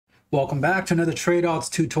Welcome back to another Trade Alts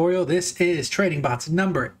tutorial. This is Trading Bots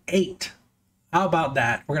number 8. How about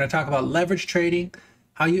that? We're going to talk about leverage trading,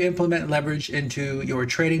 how you implement leverage into your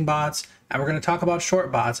trading bots, and we're going to talk about short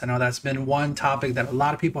bots. I know that's been one topic that a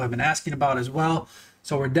lot of people have been asking about as well.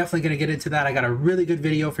 So we're definitely going to get into that. I got a really good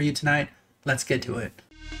video for you tonight. Let's get to it.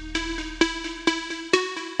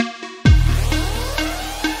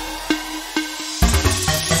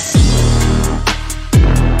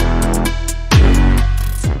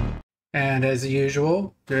 And as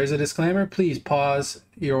usual, there is a disclaimer. Please pause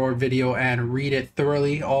your video and read it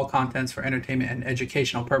thoroughly. All contents for entertainment and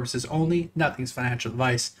educational purposes only. Nothing's financial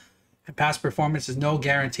advice. And past performance is no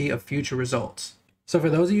guarantee of future results. So for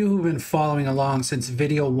those of you who've been following along since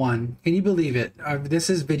video 1, can you believe it? This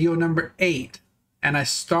is video number 8. And I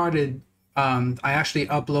actually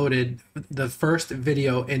uploaded the first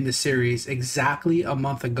video in the series exactly a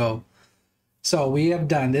month ago. So we have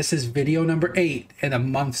done, this is video number 8 in a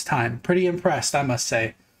month's time. Pretty impressed, I must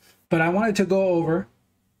say. But I wanted to go over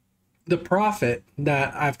the profit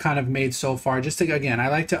that I've kind of made so far. Just to, again, I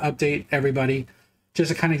like to update everybody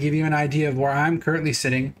just to kind of give you an idea of where I'm currently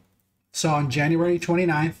sitting. So on January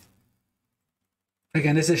 29th,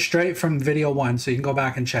 again, this is straight from video 1, so you can go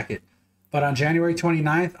back and check it. But on January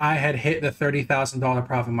 29th, I had hit the $30,000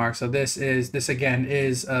 profit mark. So this again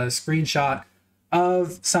is a screenshot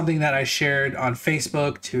of something that I shared on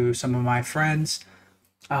Facebook to some of my friends,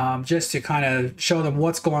 just to kind of show them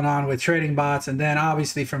what's going on with trading bots. And then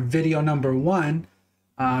obviously from video number 1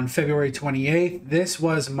 on February 28th, this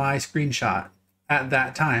was my screenshot at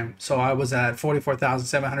that time. So I was at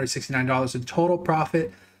 $44,769 in total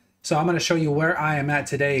profit. So I'm going to show you where I am at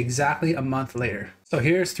today, exactly a month later. So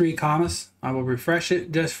here's 3COMMAS. I will refresh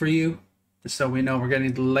it just for you, just so we know we're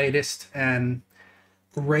getting the latest and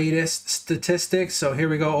greatest statistics. So here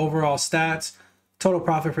we go. Overall stats. Total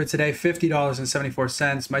profit for today,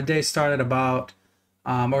 $50.74. My day started about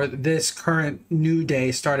or this current new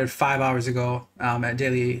day started 5 hours ago at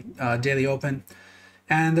daily open,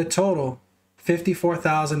 and the total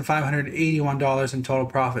 $54,581 in total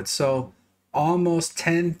profit. So almost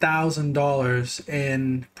 $10,000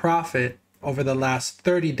 in profit over the last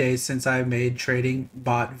 30 days since I made trading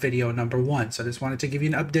bot video number 1. So I just wanted to give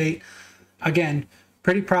you an update. Again,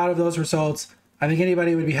 pretty proud of those results. I think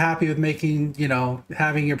anybody would be happy with making,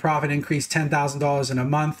 having your profit increase $10,000 in a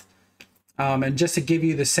month. And just to give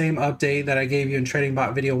you the same update that I gave you in Trading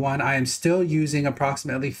Bot Video 1, I am still using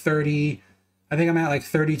approximately I think I'm at like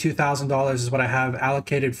 $32,000 is what I have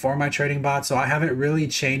allocated for my trading bot. So I haven't really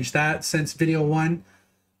changed that since video 1.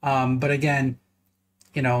 But again,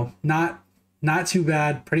 not too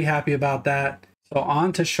bad. Pretty happy about that. So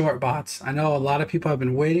on to short bots. I know a lot of people have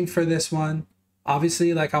been waiting for this one.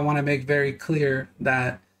 Obviously, I want to make very clear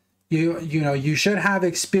that you should have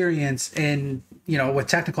experience in, with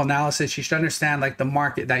technical analysis. You should understand the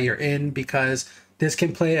market that you're in, because this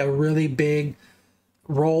can play a really big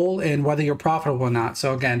role in whether you're profitable or not.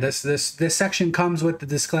 So again, this section comes with the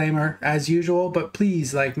disclaimer as usual, but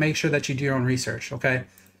please make sure that you do your own research. Okay.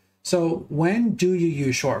 So when do you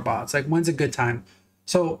use short bots? When's a good time?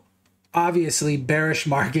 So obviously, bearish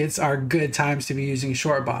markets are good times to be using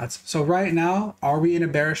short bots. So right now, are we in a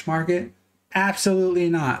bearish market? Absolutely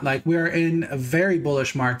not. We are in a very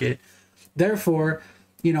bullish market. Therefore,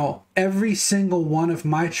 every single one of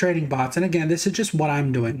my trading bots, and again, this is just what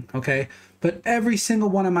I'm doing, okay? But every single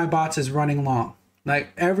one of my bots is running long.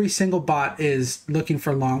 Every single bot is looking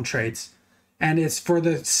for long trades. And it's for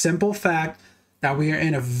the simple fact that we are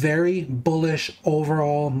in a very bullish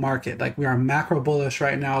overall market. We are macro bullish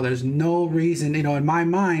right now. There's no reason, in my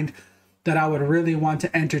mind, that I would really want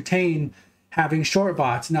to entertain having short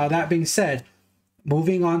bots. Now, that being said,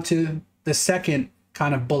 moving on to the second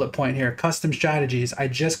kind of bullet point here, custom strategies. I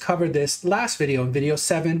just covered this last video in video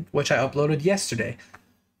 7, which I uploaded yesterday.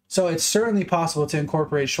 So it's certainly possible to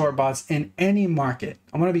incorporate short bots in any market.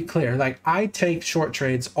 I want to be clear, I take short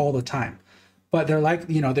trades all the time. But they're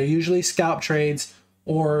they're usually scalp trades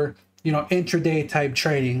or, intraday type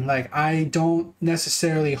trading. I don't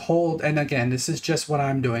necessarily hold, and again, this is just what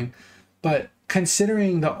I'm doing. But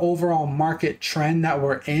considering the overall market trend that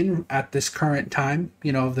we're in at this current time,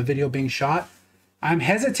 of the video being shot, I'm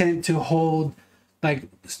hesitant to hold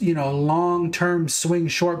long-term swing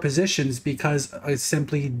short positions, because it's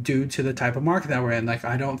simply due to the type of market that we're in.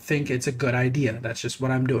 I don't think it's a good idea. That's just what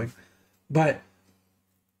I'm doing. But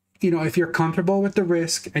if you're comfortable with the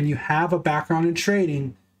risk and you have a background in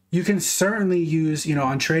trading, you can certainly use,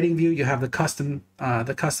 on TradingView, you have the custom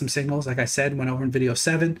signals. Like I said, went over in video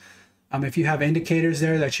 7. If you have indicators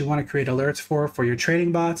there that you want to create alerts for your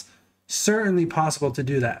trading bots, certainly possible to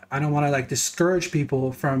do that. I don't want to discourage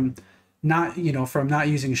people from not, you know, from not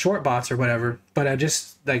using short bots or whatever, but I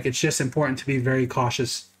just like, it's just important to be very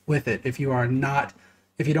cautious with it if you are not,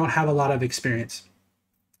 if you don't have a lot of experience.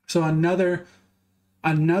 So another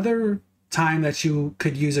time that you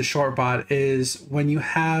could use a short bot is when you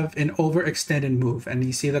have an overextended move and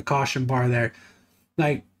you see the caution bar there.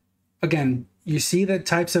 Like, again, you see the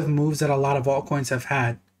types of moves that a lot of altcoins have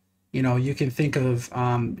had. You know, you can think of,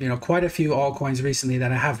 you know, quite a few altcoins recently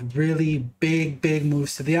that have really big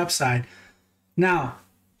moves to the upside. Now,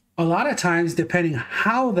 a lot of times, depending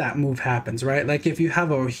how that move happens, right? Like if you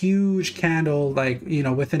have a huge candle, like, you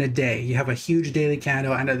know, within a day, you have a huge daily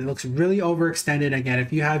candle and it looks really overextended. Again,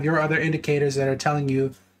 if you have your other indicators that are telling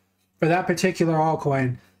you for that particular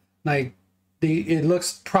altcoin, like it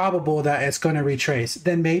looks probable that it's going to retrace,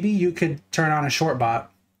 then maybe you could turn on a short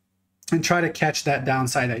bot and try to catch that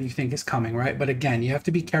downside that you think is coming, right? But again, you have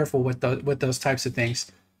to be careful with those types of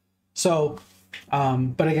things. So,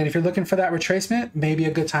 but again, if you're looking for that retracement, maybe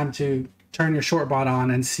a good time to turn your short bot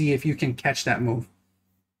on and see if you can catch that move.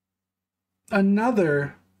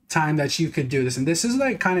 Another time that you could do this, and this is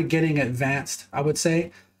like kind of getting advanced, I would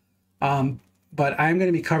say, but I'm going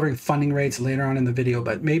to be covering funding rates later on in the video,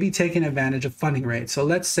 but maybe taking advantage of funding rates. So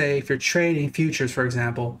let's say if you're trading futures, for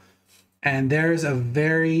example, and there's a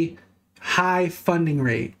very high funding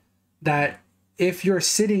rate that if you're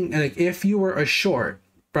sitting, like if you were a short,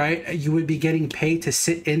 right, you would be getting paid to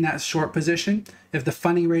sit in that short position. If the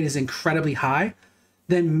funding rate is incredibly high,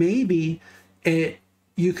 then maybe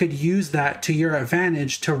you could use that to your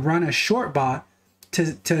advantage to run a short bot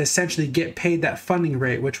to essentially get paid that funding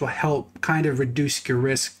rate, which will help kind of reduce your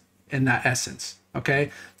risk in that essence.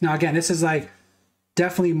 Okay. Now, again, this is like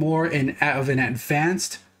definitely more of an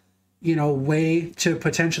advanced, you know, way to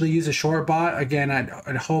potentially use a short bot. Again,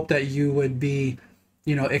 I'd hope that you would be,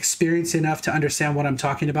 you know, experienced enough to understand what I'm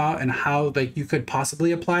talking about and how like you could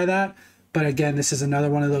possibly apply that. But again, this is another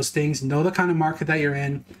one of those things. Know the kind of market that you're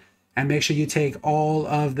in and make sure you take all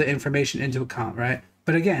of the information into account, right?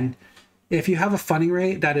 But again, if you have a funding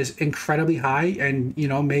rate that is incredibly high and, you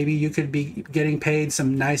know, maybe you could be getting paid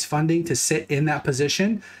some nice funding to sit in that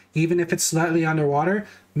position, even if it's slightly underwater,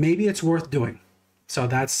 maybe it's worth doing. So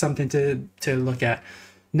that's something to look at.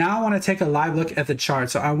 Now I want to take a live look at the chart.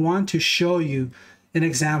 So I want to show you an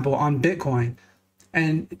example on Bitcoin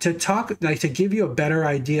and to talk, like to give you a better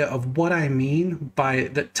idea of what I mean by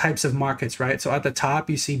the types of markets, right? So at the top,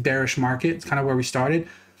 you see bearish market. It's kind of where we started.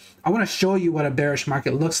 I want to show you what a bearish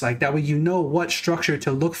market looks like. That way you know what structure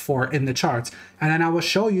to look for in the charts. And then I will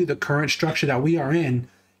show you the current structure that we are in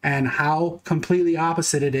and how completely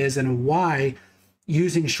opposite it is and why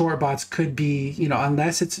using short bots could be, you know,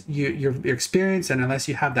 unless it's your experience and unless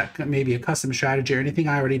you have that maybe a custom strategy or anything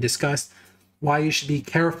I already discussed, why you should be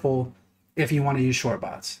careful if you want to use short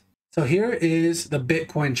bots. So here is the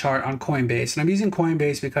Bitcoin chart on Coinbase. And I'm using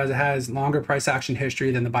Coinbase because it has longer price action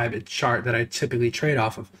history than the Bybit chart that I typically trade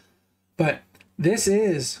off of. But this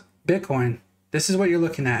is Bitcoin. This is what you're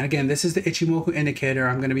looking at. Again, this is the Ichimoku indicator.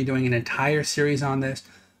 I'm going to be doing an entire series on this,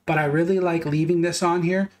 but I really like leaving this on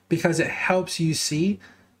here because it helps you see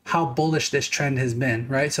how bullish this trend has been,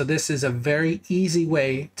 right? So this is a very easy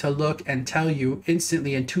way to look and tell you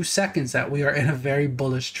instantly in 2 seconds that we are in a very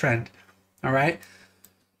bullish trend. All right.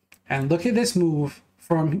 And look at this move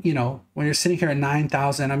from, you know, when you're sitting here at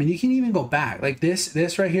 9,000. I mean, you can even go back like this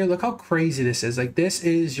right here. Look how crazy this is. Like this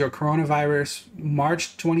is your coronavirus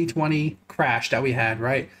March 2020 crash that we had,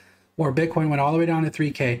 right? Where Bitcoin went all the way down to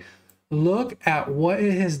 3K. Look at what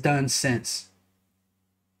it has done since.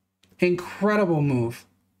 Incredible move.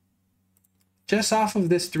 Just off of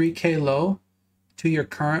this 3K low to your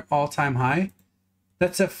current all-time high.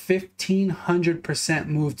 That's a 1,500%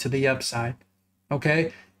 move to the upside.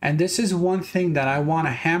 Okay. And this is one thing that I want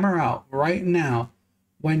to hammer out right now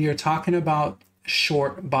when you're talking about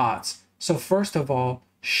short bots. So first of all,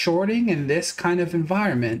 shorting in this kind of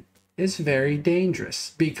environment is very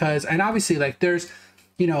dangerous because, and obviously like there's,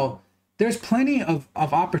 you know, there's plenty of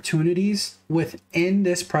opportunities within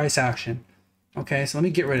this price action. Okay, so let me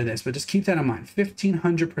get rid of this, but just keep that in mind.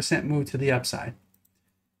 1,500% move to the upside.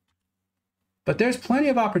 But there's plenty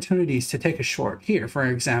of opportunities to take a short here, for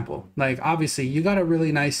example. Like obviously you got a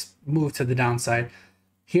really nice move to the downside.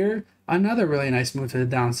 Here, another really nice move to the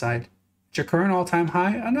downside. At your current all-time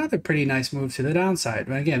high, another pretty nice move to the downside.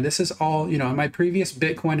 But again, this is all, you know, in my previous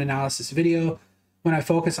Bitcoin analysis video, when I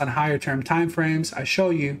focus on higher term timeframes, I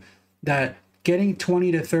show you that getting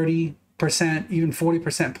 20 to 30%, even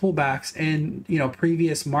 40% pullbacks in, you know,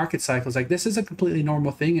 previous market cycles, like this is a completely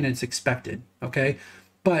normal thing and it's expected. Okay.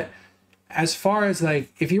 But as far as like,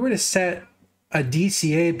 if you were to set a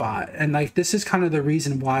DCA bot, and like, this is kind of the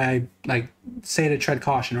reason why I like say to tread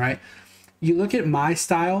caution, right? you look at my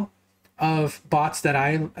style of bots that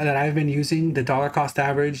I've been using, the dollar cost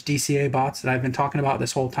average DCA bots that I've been talking about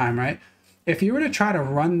this whole time, right? If you were to try to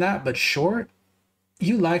run that but short,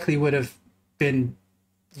 you likely would have been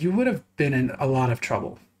in a lot of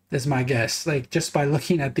trouble, is my guess, like just by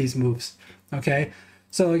looking at these moves. Okay,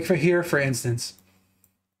 so like for instance,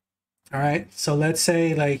 all right, so let's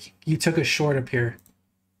say like you took a short up here,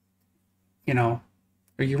 you know,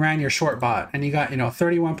 or you ran your short bot and you got,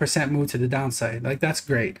 31% move to the downside. Like, that's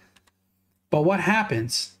great. But what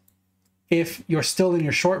happens if you're still in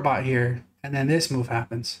your short bot here and then this move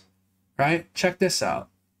happens, right? Check this out.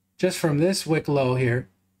 Just from this wick low here,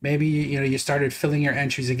 maybe you started filling your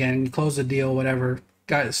entries again, you closed the deal, whatever,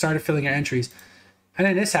 started filling your entries, and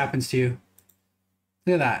then this happens to you.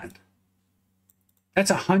 Look at that.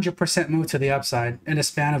 That's 100% move to the upside in a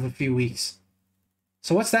span of a few weeks.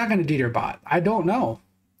 So what's that going to do to your bot? I don't know.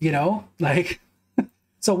 Like,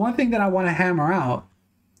 so one thing that I want to hammer out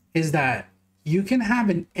is that you can have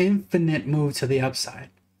an infinite move to the upside,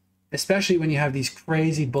 especially when you have these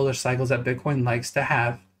crazy bullish cycles that Bitcoin likes to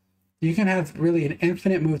have. You can have really an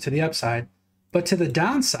infinite move to the upside, but to the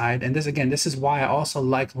downside, and this is why I also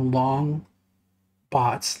like long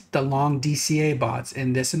bots, the long DCA bots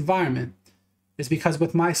in this environment, is because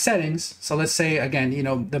with my settings, so let's say again,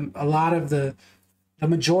 the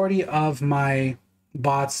majority of my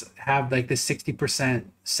bots have like this 60%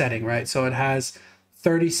 setting, right? So it has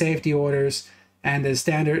 30 safety orders, and the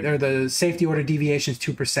standard or the safety order deviation is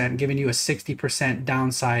 2%, giving you a 60%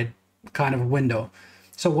 downside kind of window.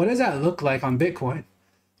 So what does that look like on Bitcoin?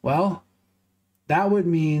 Well, that would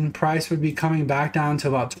mean price would be coming back down to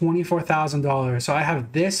about $24,000. So I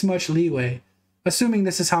have this much leeway, assuming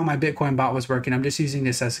this is how my Bitcoin bot was working. I'm just using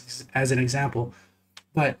this as an example.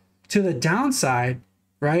 But to the downside,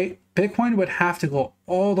 right, Bitcoin would have to go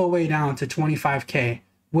all the way down to 25K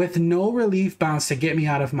with no relief bounce to get me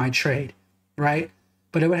out of my trade, right?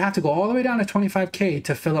 But it would have to go all the way down to 25K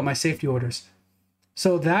to fill up my safety orders.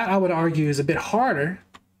 So that, I would argue, is a bit harder,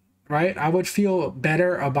 right? I would feel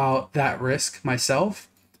better about that risk myself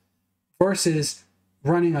versus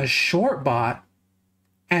running a short bot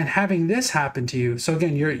and having this happen to you. So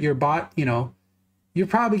again, your bot, you're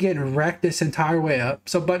probably getting wrecked this entire way up.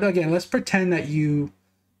 So, but again, let's pretend that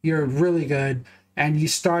you're really good and you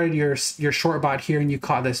started your short bot here and you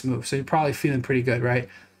caught this move. So you're probably feeling pretty good, right?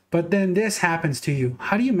 But then this happens to you.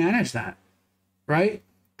 How do you manage that, right?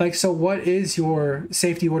 Like, so what is your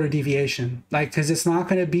safety order deviation? Like, because it's not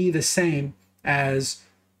going to be the same as,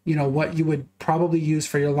 what you would probably use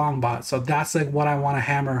for your long bot. So that's like what I want to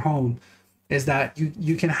hammer home, is that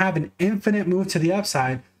you can have an infinite move to the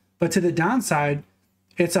upside, but to the downside,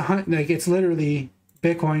 it's literally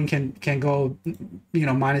Bitcoin can go,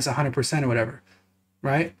 minus 100% or whatever,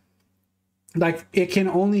 right? Like, it can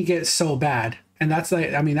only get so bad. And that's like,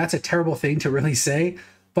 that's a terrible thing to really say,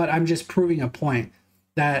 but I'm just proving a point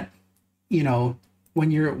that,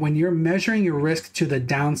 when you're measuring your risk to the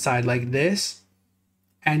downside like this,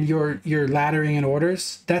 and you're laddering in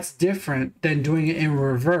orders, that's different than doing it in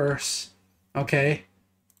reverse. Okay.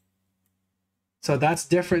 So that's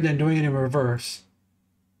different than doing it in reverse.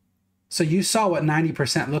 So you saw what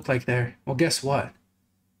 90% looked like there. Well, guess what?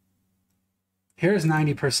 Here's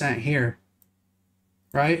 90% here,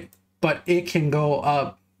 right? But it can go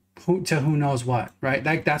up to who knows what, right?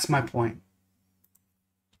 Like, that's my point.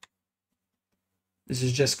 This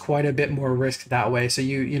is just quite a bit more risk that way. So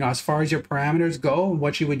as far as your parameters go,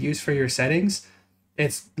 what you would use for your settings,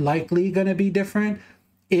 it's likely going to be different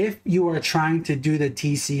if you are trying to do the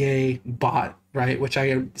TCA bot, right? Which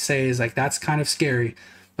I say is like, that's kind of scary.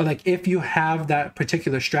 But like, if you have that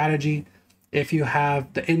particular strategy, if you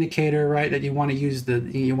have the indicator, right, that you want to use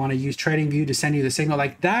TradingView to send you the signal,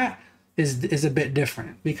 like that is a bit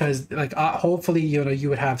different, because like hopefully you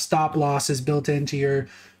would have stop losses built into your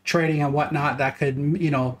trading and whatnot that could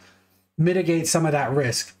mitigate some of that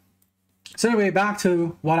risk. So anyway, back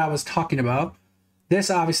to what I was talking about. This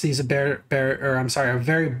obviously is a a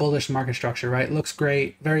very bullish market structure, right? Looks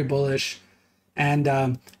great, very bullish.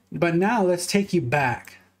 And but now let's take you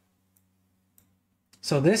back.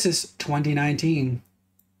 So this is 2019,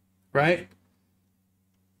 right?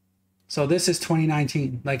 So this is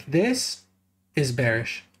 2019. Like, this is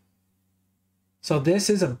bearish. So this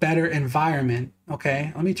is a better environment,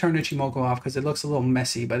 okay? Let me turn Ichimoku off because it looks a little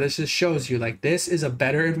messy, but this just shows you, like, this is a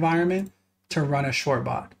better environment to run a short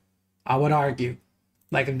bot, I would argue.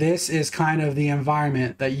 Like, this is kind of the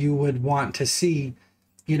environment that you would want to see.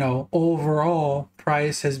 Overall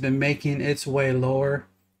price has been making its way lower,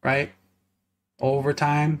 right? Over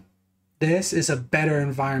time. This is a better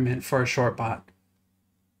environment for a short bot.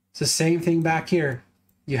 It's the same thing back here.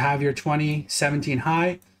 You have your 2017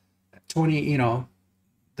 high, 20, you know,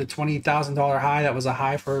 the $20,000 high that was a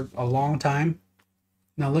high for a long time.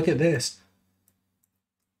 Now look at this.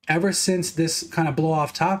 Ever since this kind of blow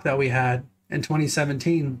off top that we had in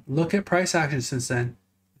 2017, look at price action since then.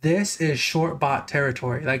 This is short bot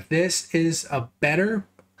territory. Like, this is a better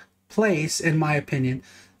place in my opinion.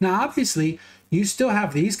 Now obviously you still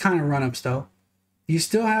have these kind of run-ups though. You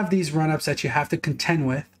still have these run-ups that you have to contend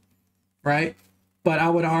with, right? But I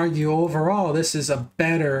would argue overall this is a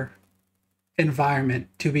better environment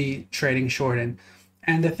to be trading short in.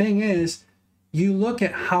 And the thing is, you look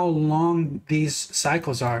at how long these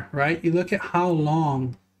cycles are, right? You look at how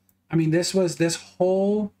long, I mean, this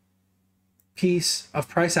whole piece of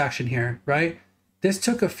price action here, right? This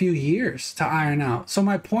took a few years to iron out. So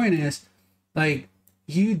my point is, like,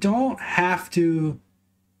 you don't have to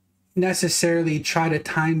necessarily try to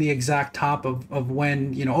time the exact top of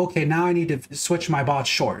when, you know, okay, now I need to switch my bot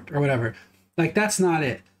short or whatever. Like, that's not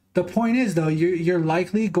it. The point is though, you're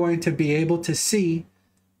likely going to be able to see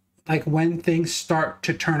like when things start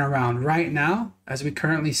to turn around. Right now, as we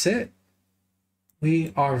currently sit,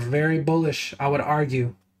 we are very bullish, I would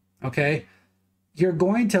argue. Okay, you're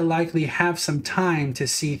going to likely have some time to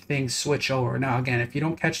see things switch over. Now again, if you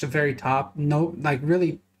don't catch the very top, no, like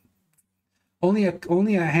really only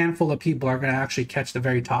a handful of people are going to actually catch the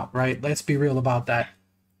very top, right? Let's be real about that.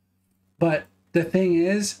 But the thing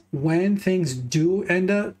is, when things do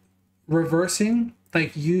end up reversing,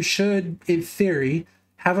 like, you should in theory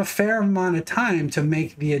have a fair amount of time to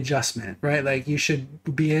make the adjustment, right? Like, you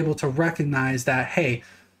should be able to recognize that, hey,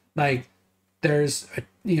 like, there's a,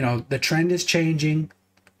 you know, the trend is changing,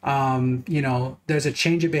 you know, there's a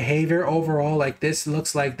change of behavior overall. Like, this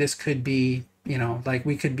looks like this could be, you know, like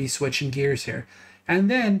we could be switching gears here.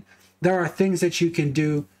 And then there are things that you can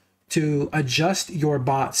do to adjust your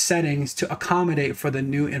bot settings to accommodate for the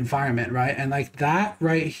new environment, right? And like that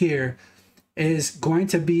right here is going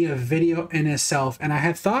to be a video in itself. And I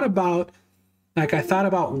had thought about, like, I thought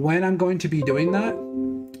about when I'm going to be doing that.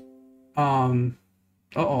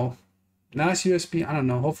 Uh-oh, nice USB. I don't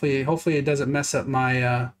know. Hopefully it doesn't mess up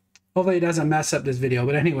my, hopefully it doesn't mess up this video.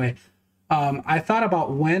 But anyway, I thought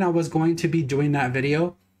about when I was going to be doing that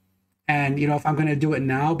video and, you know, if I'm going to do it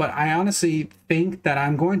now, but I honestly think that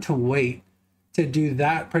I'm going to wait to do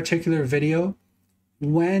that particular video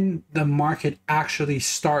when the market actually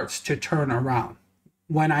starts to turn around,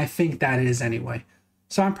 when I think that is anyway.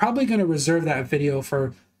 So I'm probably going to reserve that video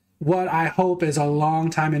for what I hope is a long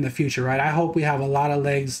time in the future, right? I hope we have a lot of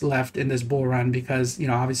legs left in this bull run because, you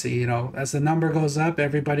know, obviously, you know, as the number goes up,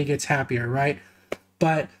 everybody gets happier, right?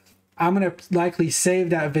 But I'm going to likely save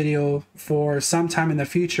that video for sometime in the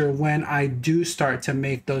future when I do start to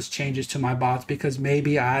make those changes to my bots, because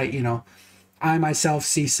maybe I myself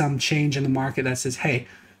see some change in the market that says, hey,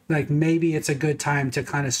 like maybe it's a good time to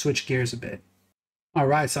kind of switch gears a bit. All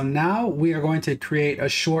right, so now we are going to create a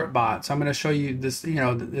short bot. So I'm going to show you this, you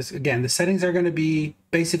know, this again, the settings are going to be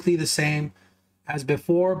basically the same as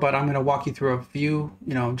before, but I'm going to walk you through a few,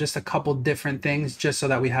 you know, just a couple different things just so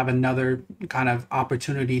that we have another kind of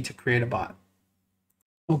opportunity to create a bot.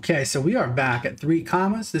 Okay, so we are back at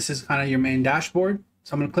 3COMMAS. This is kind of your main dashboard.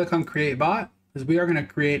 So I'm going to click on create bot because we are going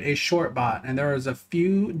to create a short bot. And there is a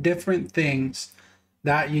few different things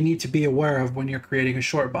that you need to be aware of when you're creating a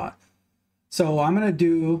short bot. So I'm going to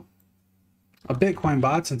do a Bitcoin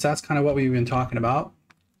bot since that's kind of what we've been talking about.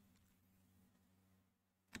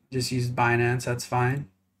 Just use Binance, that's fine.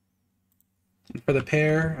 For the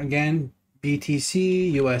pair, again,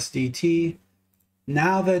 BTC, USDT.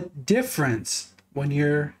 Now the difference when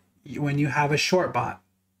you have a short bot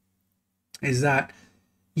is that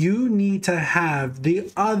you need to have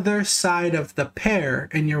the other side of the pair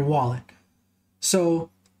in your wallet. So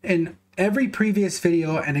in every previous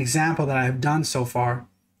video and example that I've done so far,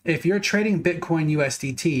 if you're trading Bitcoin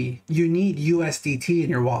USDT, you need USDT in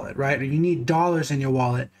your wallet, right? Or you need dollars in your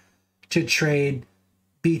wallet to trade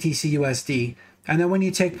BTC USD. And then when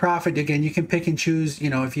you take profit, again, you can pick and choose, you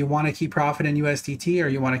know, if you want to keep profit in USDT or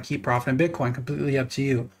you want to keep profit in Bitcoin, completely up to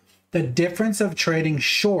you. The difference of trading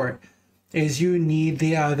short is you need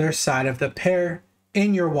the other side of the pair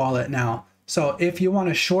in your wallet now. So if you want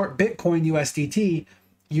to short Bitcoin USDT,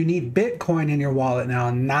 you need Bitcoin in your wallet now,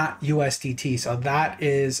 not USDT. So that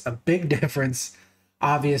is a big difference,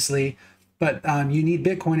 obviously. But you need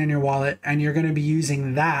Bitcoin in your wallet, and you're going to be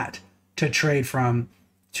using that to trade from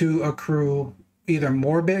to accrue either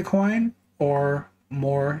more Bitcoin or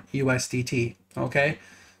more USDT. Okay,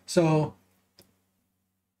 so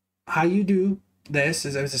how you do this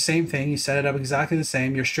is it's the same thing. You set it up exactly the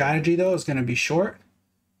same. Your strategy though is going to be short,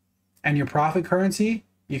 and your profit currency,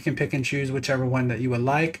 You can pick and choose whichever one that you would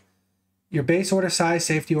like. Your base order size,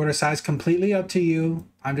 safety order size, completely up to you.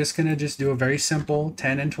 I'm just gonna do a very simple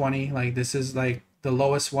 10 and 20. Like this is like the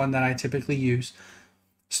lowest one that I typically use.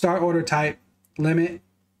 Start order type, limit,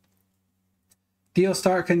 deal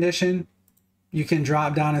start condition. You can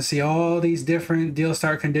drop down and see all these different deal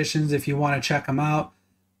start conditions if you want to check them out.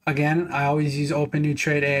 Again, I always use open new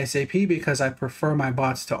trade ASAP because I prefer my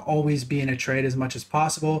bots to always be in a trade as much as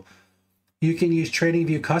possible. You can use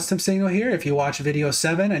TradingView custom signal here if you watch video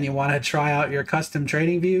 7 and you want to try out your custom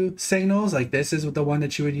TradingView signals. Like this is the one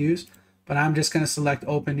that you would use, but I'm just going to select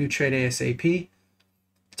open new trade ASAP.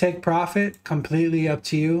 Take profit, completely up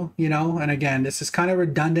to you, you know, and again, this is kind of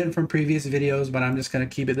redundant from previous videos, but I'm just going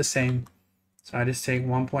to keep it the same. So I just take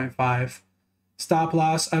 1.5. Stop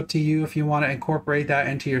loss, up to you if you want to incorporate that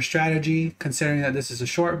into your strategy, considering that this is a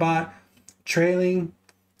short bot. Trailing,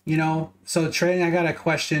 you know, so trailing, I got a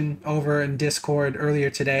question over in Discord earlier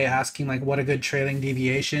today asking like what a good trailing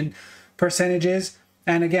deviation percentage is.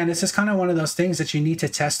 And again, this is kind of one of those things that you need to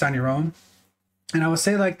test on your own. And I would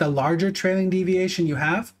say like the larger trailing deviation you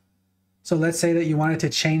have, so let's say that you wanted to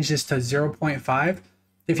change this to 0.5.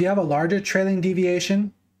 If you have a larger trailing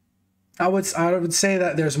deviation, I would say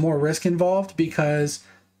that there's more risk involved because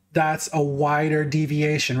that's a wider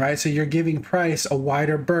deviation, right? So you're giving price a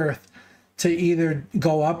wider berth to either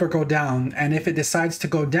go up or go down. And if it decides to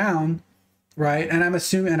go down, right? And I'm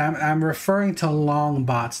assuming, and I'm referring to long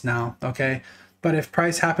bots now, okay? But if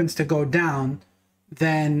price happens to go down,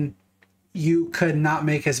 then you could not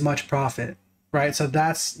make as much profit, right? So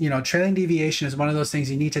that's, you know, trailing deviation is one of those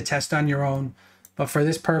things you need to test on your own. But for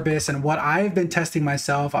this purpose and what I've been testing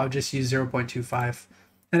myself, I'll just use 0.25.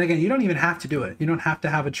 And again, you don't even have to do it. You don't have to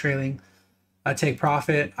have a trailing take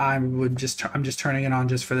profit. I'm just turning it on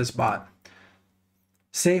just for this bot.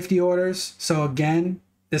 Safety orders. So again,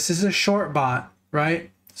 this is a short bot,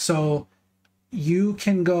 right? So you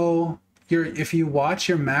can go if you watch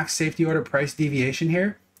your max safety order price deviation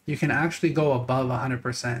here, you can actually go above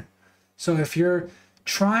 100%. So if you're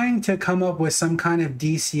trying to come up with some kind of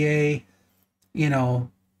DCA, you know,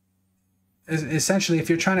 essentially if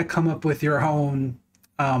you're trying to come up with your own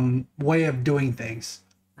way of doing things,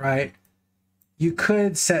 right? You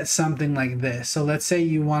could set something like this. So let's say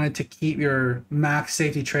you wanted to keep your max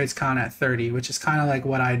safety trades count at 30, which is kind of like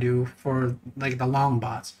what I do for like the long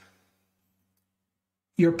bots.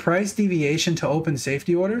 Your price deviation to open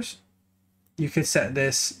safety orders, you could set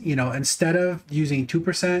this, you know, instead of using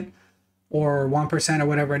 2% or 1% or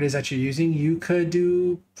whatever it is that you're using, you could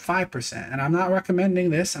do 5%. And I'm not recommending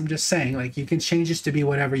this. I'm just saying, like, you can change this to be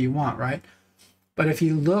whatever you want, right? But if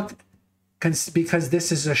you look, because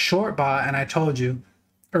this is a short bot, and I told you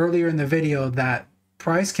earlier in the video that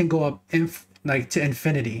price can go up like to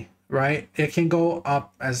infinity, right? It can go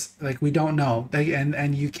up as like we don't know,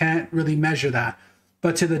 and you can't really measure that.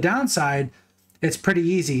 But to the downside, it's pretty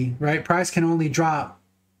easy, right? Price can only drop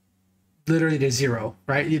literally to zero,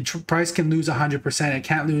 right? Price can lose 100%. It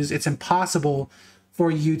can't lose. It's impossible for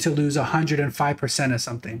you to lose 105% of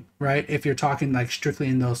something, right? If you're talking like strictly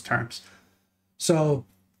in those terms. So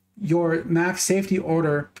your max safety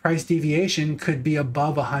order price deviation could be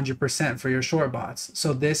above 100% for your short bots.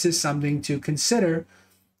 So this is something to consider.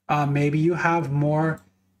 Maybe you have more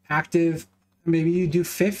active, maybe you do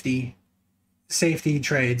 50 safety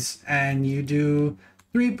trades and you do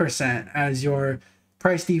 3% as your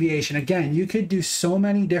price deviation. Again, you could do so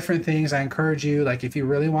many different things. I encourage you, like if you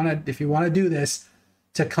really want to, if you want to do this,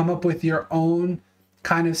 to come up with your own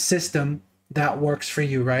kind of system that works for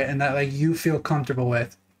you, right? And that like you feel comfortable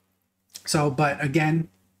with. So, but again,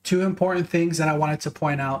 two important things that I wanted to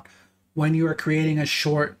point out when you are creating a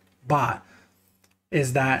short bot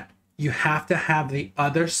is that you have to have the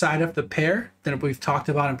other side of the pair that we've talked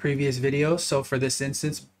about in previous videos. So for this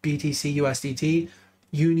instance, BTC USDT,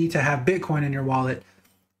 you need to have Bitcoin in your wallet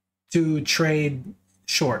to trade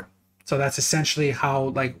short. So that's essentially how,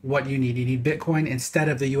 like, what you need. You need Bitcoin instead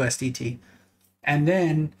of the USDT. And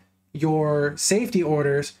then your safety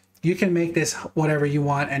orders, you can make this whatever you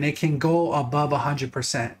want and it can go above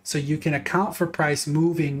 100%. So you can account for price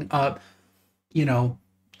moving up, you know,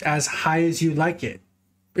 as high as you like it,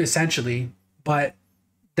 essentially. But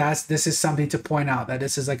this is something to point out, that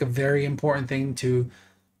this is like a very important thing to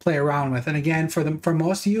play around with. And again, for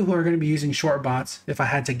most of you who are going to be using short bots, if I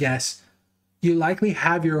had to guess, you likely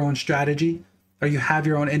have your own strategy or you have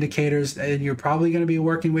your own indicators, and you're probably going to be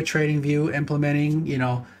working with TradingView, implementing, you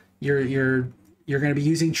know, you're going to be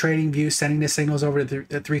using TradingView, sending the signals over to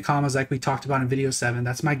the 3COMMAS like we talked about in video 7.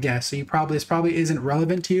 That's my guess. So this probably isn't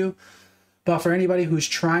relevant to you, but for anybody who's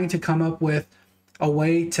trying to come up with a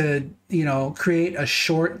way to, you know, create a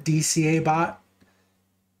short DCA bot,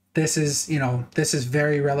 this is, you know, this is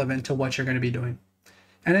very relevant to what you're going to be doing.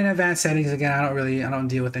 And in advanced settings, again, I don't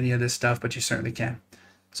deal with any of this stuff, but you certainly can.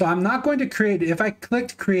 So I'm not going to create, if I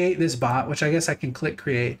clicked create this bot, which I guess I can click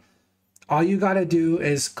create, all you got to do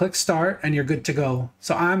is click start and you're good to go.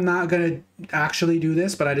 So I'm not going to actually do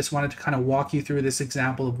this, but I just wanted to kind of walk you through this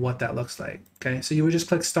example of what that looks like. Okay, so you would just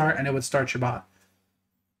click start and it would start your bot.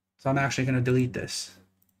 So I'm actually going to delete this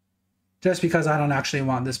just because I don't actually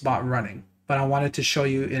want this bot running, but I wanted to show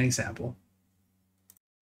you an example.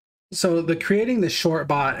 So the creating the short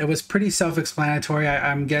bot, it was pretty self-explanatory,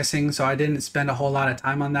 I'm guessing, so I didn't spend a whole lot of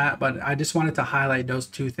time on that, but I just wanted to highlight those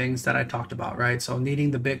two things that I talked about, right? So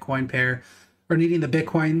needing the Bitcoin pair, or needing the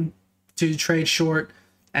Bitcoin to trade short,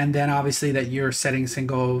 and then obviously that your settings can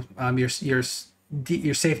go, your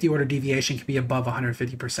safety order deviation can be above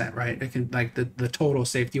 150%, right? It can, like the total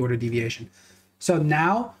safety order deviation. So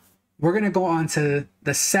now we're gonna go on to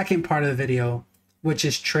the second part of the video, which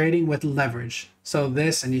is trading with leverage. So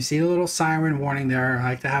this, and you see a little siren warning there. I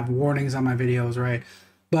like to have warnings on my videos, right?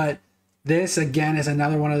 But this again is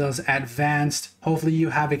another one of those advanced, hopefully you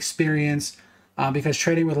have experience, because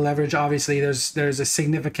trading with leverage, obviously there's a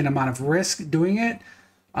significant amount of risk doing it.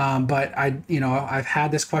 But I've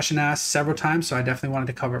had this question asked several times, so I definitely wanted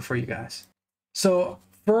to cover it for you guys. So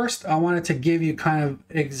first I wanted to give you kind of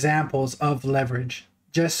examples of leverage,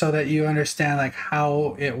 just so that you understand like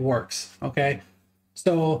how it works, okay?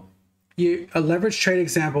 So a leverage trade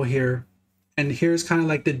example here, and here's kind of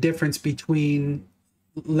like the difference between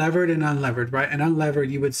levered and unlevered, right? And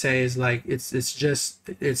unlevered, you would say, is like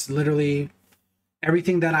it's literally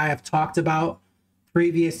everything that I have talked about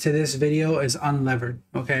previous to this video is unlevered,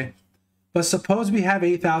 okay? But suppose we have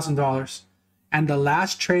 $8,000 and the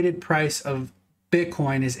last traded price of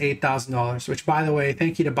Bitcoin is $8,000, which, by the way,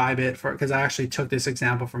 thank you to Bybit for, because I actually took this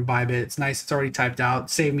example from Bybit. It's nice, it's already typed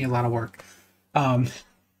out, saved me a lot of work.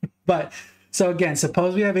 But so again,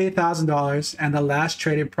 suppose we have $8,000 and the last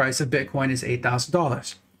traded price of Bitcoin is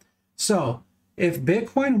 $8,000. So if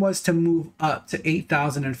Bitcoin was to move up to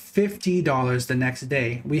 $8,050 the next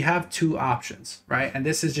day, we have two options, right? And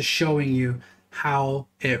this is just showing you how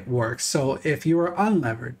it works. So if you are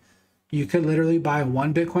unlevered, you could literally buy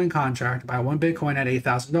one Bitcoin contract, buy one Bitcoin at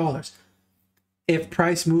 $8,000. If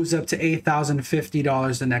price moves up to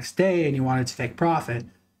 $8,050 the next day and you wanted to take profit,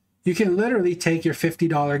 you can literally take your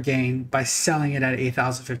 $50 gain by selling it at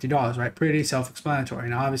 $8,050, right? Pretty self-explanatory.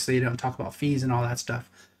 Now, obviously, you don't talk about fees and all that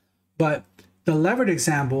stuff. But the levered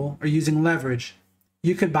example, or using leverage,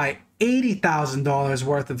 you could buy $80,000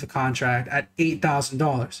 worth of the contract at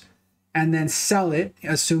 $8,000 and then sell it,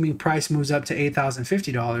 assuming price moves up to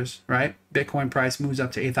 $8,050, right? Bitcoin price moves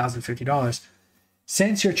up to $8,050.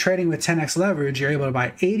 Since you're trading with 10x leverage, you're able to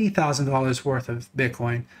buy $80,000 worth of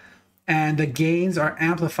Bitcoin, and the gains are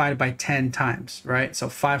amplified by 10 times, right? So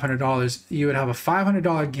 $500, you would have a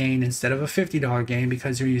 $500 gain instead of a $50 gain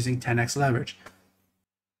because you're using 10x leverage.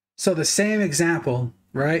 So the same example,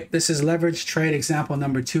 right? This is leverage trade example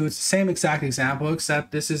number 2. It's the same exact example,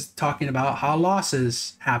 except this is talking about how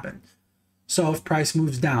losses happen. So if price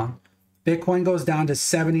moves down, Bitcoin goes down to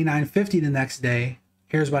 $79.50 the next day,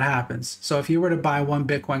 here's what happens. So if you were to buy one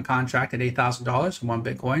Bitcoin contract at $8,000, one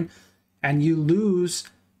Bitcoin, and you lose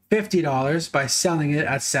 $50 by selling it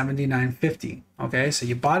at $79.50. Okay, so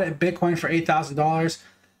you bought it Bitcoin for $8,000.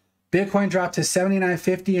 Bitcoin dropped to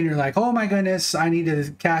 $79.50, and you're like, oh my goodness, I need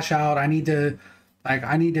to cash out. I need to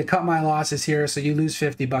cut my losses here. So you lose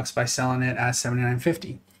 $50 by selling it at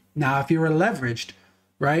 $79.50. Now, if you were leveraged,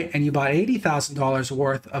 right, and you bought $80,000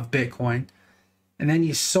 worth of Bitcoin, and then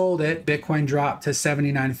you sold it, Bitcoin dropped to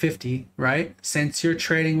 $79.50, right? Since you're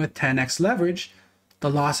trading with 10x leverage, the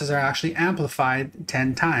losses are actually amplified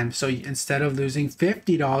 10 times. So instead of losing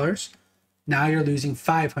 $50, now you're losing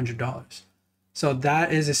 $500. So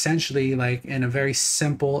that is essentially, like, in a very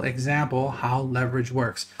simple example, how leverage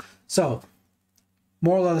works. So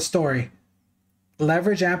moral of the story,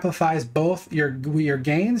 leverage amplifies both your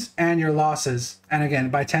gains and your losses. And again,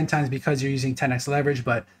 by 10 times because you're using 10x leverage,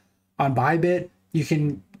 but on Bybit, you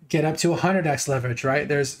can get up to 100x leverage, right?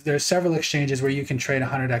 There's several exchanges where you can trade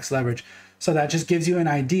 100x leverage. So that just gives you an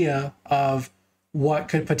idea of what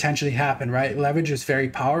could potentially happen, right? Leverage is very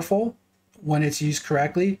powerful when it's used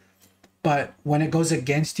correctly, but when it goes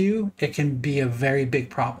against you, it can be a very big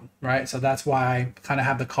problem, right? So that's why I kind of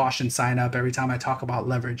have the caution sign up every time I talk about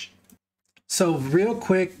leverage. So real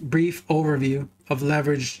quick, brief overview of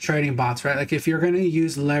leverage trading bots, right? Like if you're going to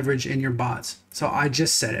use leverage in your bots. So I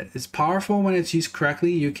just said it. It's powerful when it's used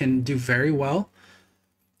correctly. You can do very well.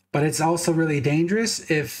 But it's also really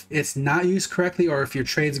dangerous if it's not used correctly or if your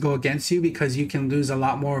trades go against you, because you can lose a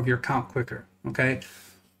lot more of your count quicker, okay?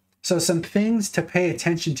 So some things to pay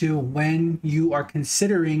attention to when you are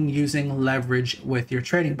considering using leverage with your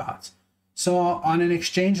trading bots. So on an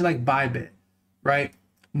exchange like Bybit, right?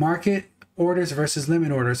 Market orders versus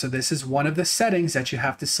limit orders. So this is one of the settings that you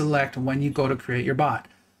have to select when you go to create your bot.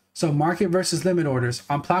 So market versus limit orders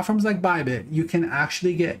on platforms like Bybit, you can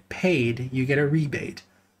actually get paid. You get a rebate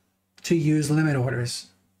to use limit orders.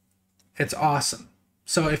 It's awesome.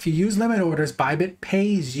 So if you use limit orders, Bybit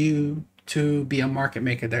pays you to be a market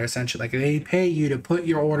maker there, essentially. Like they pay you to put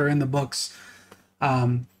your order in the books,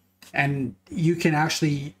 and you can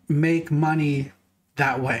actually make money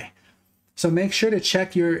that way. So make sure to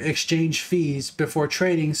check your exchange fees before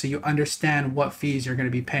trading so you understand what fees you're going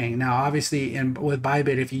to be paying. Now, obviously, with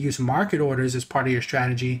Bybit, if you use market orders as part of your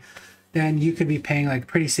strategy, then you could be paying like a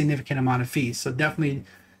pretty significant amount of fees. So definitely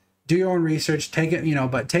do your own research, take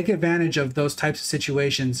it, but take advantage of those types of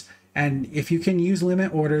situations. And if you can use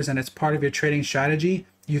limit orders and it's part of your trading strategy,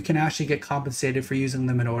 you can actually get compensated for using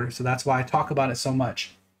limit orders. So that's why I talk about it so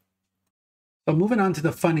much. So moving on to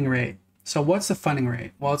the funding rate. So what's the funding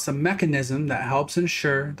rate? Well, it's a mechanism that helps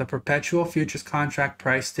ensure the perpetual futures contract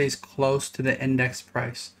price stays close to the index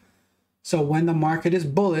price. So when the market is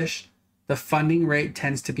bullish, the funding rate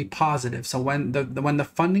tends to be positive. So when the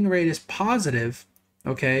funding rate is positive,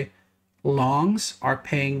 okay, longs are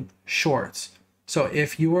paying shorts. So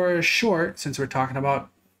if you are a short, since we're talking about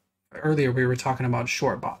earlier, we were talking about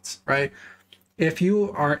short bots, right? If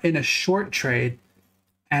you are in a short trade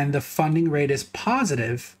and the funding rate is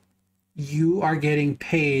positive, you are getting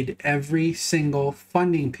paid every single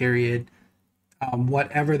funding period,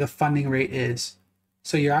 whatever the funding rate is.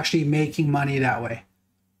 So you're actually making money that way.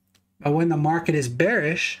 But when the market is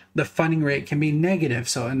bearish, the funding rate can be negative.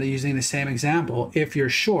 So using the same example, if you're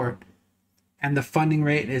short and the funding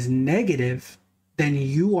rate is negative, then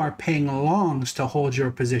you are paying longs to hold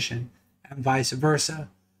your position and vice versa.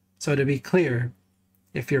 So to be clear,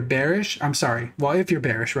 if you're bearish, if you're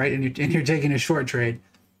bearish, right, and you're taking a short trade,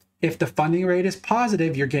 if the funding rate is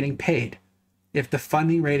positive, you're getting paid. If the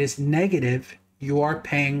funding rate is negative, you are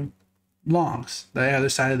paying longs, the other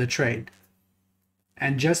side of the trade.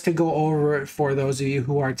 And just to go over it for those of you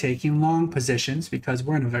who are taking long positions, because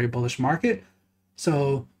we're in a very bullish market.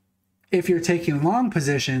 So if you're taking long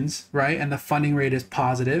positions, right, and the funding rate is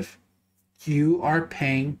positive, you are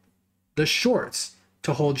paying the shorts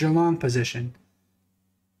to hold your long position.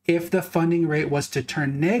 If the funding rate was to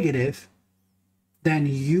turn negative, then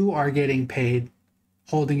you are getting paid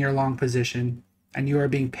holding your long position, and you are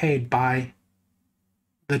being paid by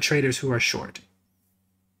the traders who are short.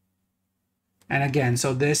 And again,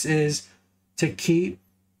 so this is to keep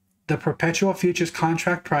the perpetual futures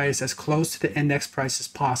contract price as close to the index price as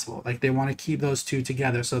possible. Like they want to keep those two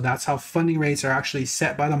together. So that's how funding rates are actually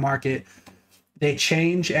set by the market. They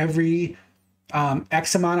change every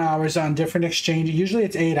X amount of hours on different exchanges. Usually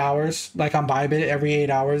it's 8 hours. Like on Bybit, every 8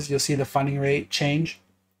 hours you'll see the funding rate change,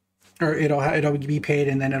 or it'll be paid,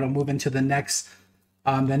 and then it'll move into the next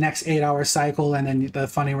 8-hour cycle, and then the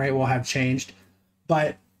funding rate will have changed.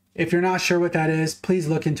 But if you're not sure what that is, please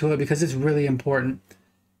look into it because it's really important.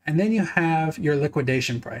 And then you have your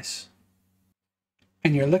liquidation price.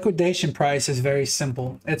 And your liquidation price is very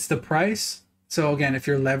simple. It's the price. So again, if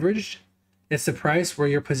you're leveraged, it's the price where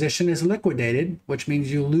your position is liquidated, which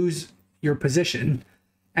means you lose your position,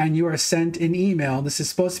 and you are sent an email. This is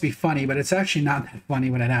supposed to be funny, but it's actually not that funny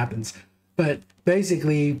when it happens. But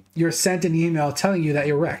basically, you're sent an email telling you that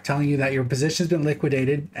you're wrecked, telling you that your position's been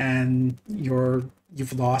liquidated and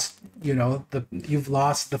you've lost, you've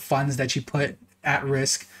lost the funds that you put at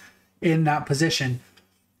risk in that position.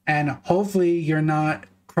 And hopefully you're not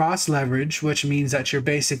cross leverage, which means that you're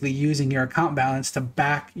basically using your account balance to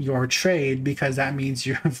back your trade, because that means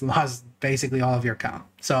you've lost basically all of your account.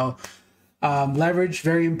 So leverage,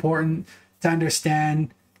 very important to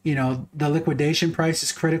understand. The liquidation price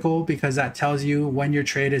is critical because that tells you when your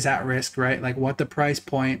trade is at risk, right? Like what the price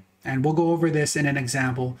point, and we'll go over this in an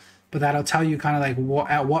example, but that'll tell you kind of like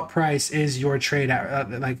at what price is your trade at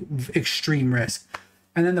like extreme risk.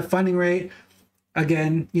 And then the funding rate,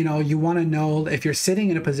 again, you want to know if you're sitting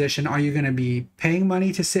in a position, are you going to be paying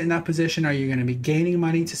money to sit in that position? Are you going to be gaining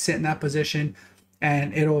money to sit in that position?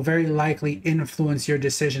 And it'll very likely influence your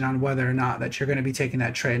decision on whether or not that you're going to be taking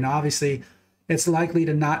that trade. Now, obviously, it's likely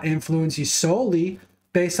to not influence you solely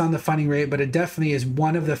based on the funding rate, but it definitely is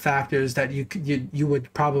one of the factors that you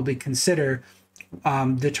would probably consider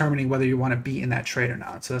determining whether you want to be in that trade or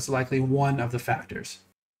not. So that's likely one of the factors.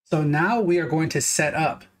 So now we are going to set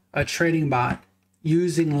up a trading bot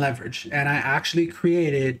using leverage, and I actually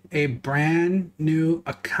created a brand new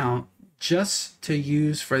account just to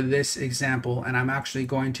use for this example, and I'm actually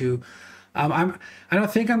going to I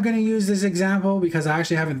don't think I'm going to use this example because I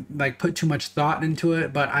actually haven't like put too much thought into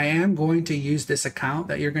it, but I am going to use this account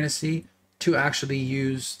that you're going to see to actually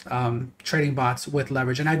use trading bots with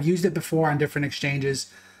leverage. And I've used it before on different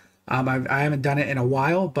exchanges. I haven't done it in a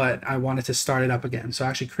while, but I wanted to start it up again. So I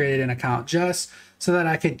actually created an account just so that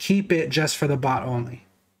I could keep it just for the bot only.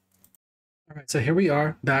 All right, so here we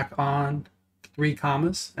are back on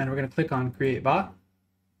 3COMMAS, and we're going to click on create bot.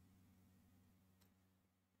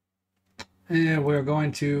 And we're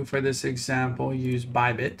going to, for this example, use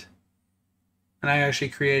Bybit. And I actually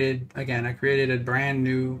created, again, I created a brand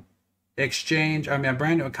new exchange, a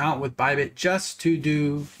brand new account with Bybit just to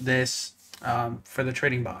do this for the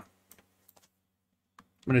trading bot.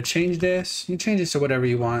 I'm going to change this. You can change this to whatever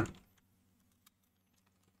you want.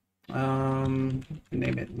 Name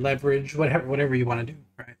it leverage, whatever you want to do,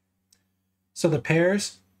 right? So the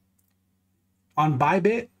pairs on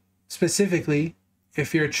Bybit specifically,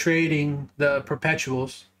 if you're trading the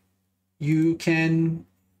perpetuals, you can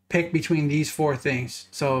pick between these four things.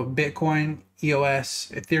 So Bitcoin,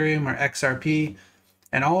 EOS, Ethereum, or XRP.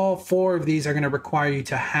 And all four of these are going to require you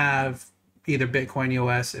to have either Bitcoin,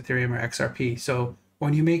 EOS, Ethereum, or XRP. So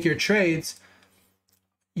when you make your trades,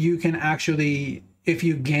 you can actually, if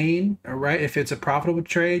you gain, right, if it's a profitable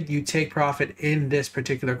trade, you take profit in this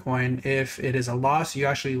particular coin. If it is a loss, you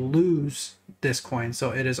actually lose this coin.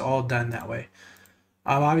 So it is all done that way.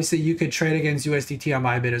 Obviously, you could trade against USDT on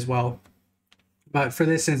Bybit as well. But for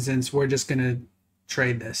this instance, we're just going to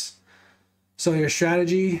trade this. So your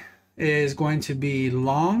strategy is going to be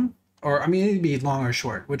long, or I mean, it'd be long or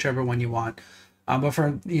short, whichever one you want. But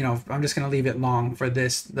for, I'm just going to leave it long for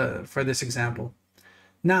this, for this example.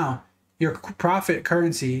 Now, your profit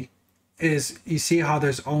currency is, you see how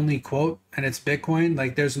there's only quote and it's Bitcoin,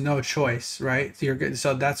 like there's no choice, right?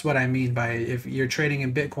 So that's what I mean by, if you're trading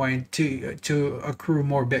in Bitcoin to accrue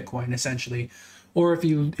more Bitcoin essentially, or if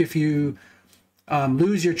you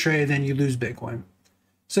lose your trade, then you lose Bitcoin.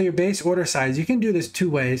 So your base order size, you can do this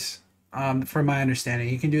two ways. From my understanding,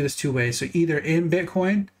 you can do this two ways. So either in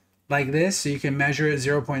Bitcoin like this, so you can measure it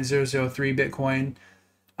 0.003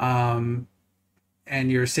 Bitcoin,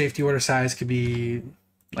 and your safety order size could be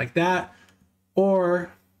like that,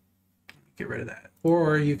 or get rid of that,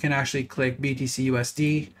 or you can actually click BTC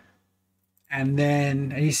USD,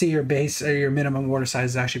 and you see your base or your minimum order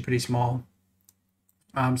size is actually pretty small.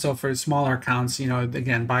 So for smaller accounts,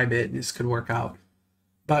 again, Bybit, this could work out.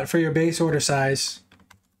 But for your base order size,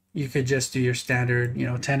 you could just do your standard,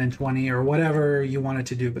 10 and 20 or whatever you wanted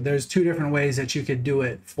to do. But there's two different ways that you could do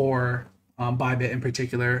it for Bybit in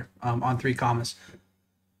particular on 3COMMAS.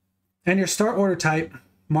 And your start order type,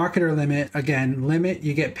 market or limit, again, limit,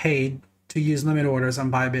 you get paid to use limit orders on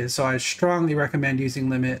Bybit. So I strongly recommend using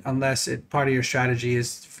limit unless part of your strategy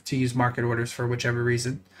is to use market orders for whichever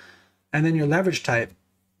reason. And then your leverage type.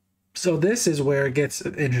 So this is where it gets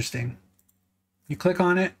interesting. You click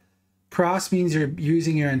on it. Cross means you're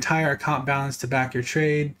using your entire account balance to back your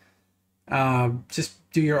trade. Just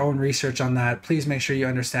do your own research on that. Please make sure you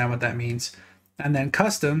understand what that means. And then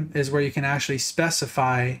custom is where you can actually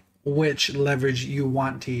specify which leverage you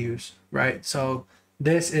want to use, right? So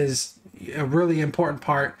this is a really important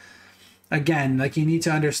part. Again, like you need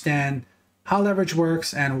to understand how leverage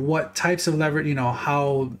works and what types of leverage,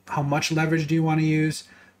 how much leverage do you want to use.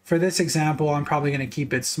 For this example, I'm probably going to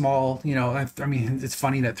keep it small. I mean, it's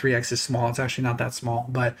funny that 3x is small. It's actually not that small,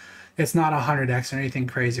 but it's not 100x or anything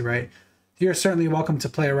crazy, right? You're certainly welcome to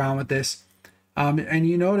play around with this. And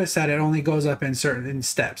you notice that it only goes up in certain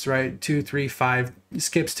steps, right? 2, 3, 5,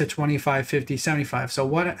 skips to 25, 50, 75. So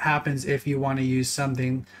what happens if you want to use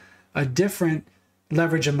a different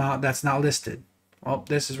leverage amount that's not listed? Well,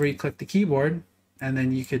 this is where you click the keyboard, and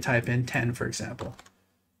then you could type in 10, for example,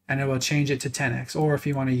 and it will change it to 10x. Or if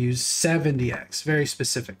you want to use 70x, very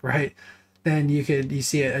specific, right? Then you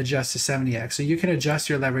see it adjust to 70x. So you can adjust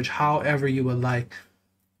your leverage however you would like.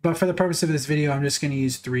 But for the purpose of this video, I'm just going to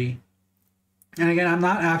use 3. And again, I'm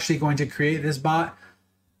not actually going to create this bot.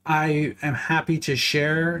 I am happy to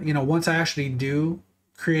share, once I actually do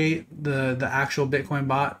create the actual Bitcoin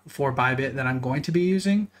bot for Bybit that I'm going to be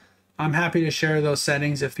using, I'm happy to share those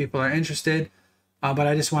settings if people are interested. But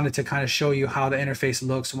I just wanted to kind of show you how the interface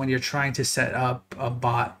looks when you're trying to set up a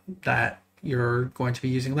bot that you're going to be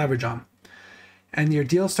using leverage on. And your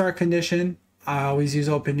deal start condition, I always use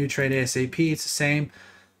open new trade ASAP. It's the same.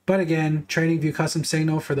 But again, TradingView custom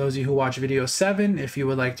signal for those of you who watch video 7, if you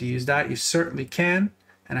would like to use that, you certainly can.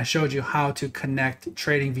 And I showed you how to connect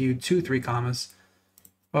TradingView to 3COMMAS.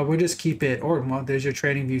 But we'll just keep it, well, there's your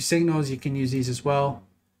TradingView signals. You can use these as well.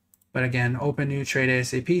 But again, open new trade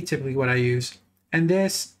ASAP, typically what I use. And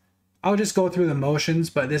this, I'll just go through the motions,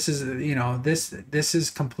 but this is, this is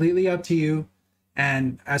completely up to you.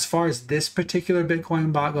 And as far as this particular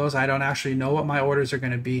Bitcoin bot goes, I don't actually know what my orders are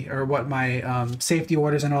going to be, or what my safety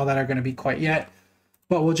orders and all that are going to be quite yet.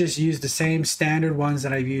 But we'll just use the same standard ones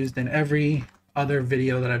that I've used in every other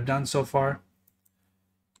video that I've done so far.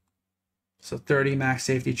 So 30 max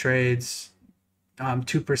safety trades,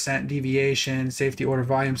 2% deviation, safety order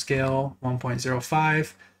volume scale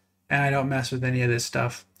 1.05, and I don't mess with any of this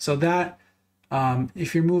stuff. So that,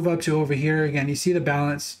 if you move up to over here again, you see the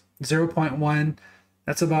balance 0.1.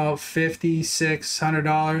 That's about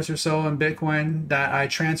 $5,600 or so in Bitcoin that I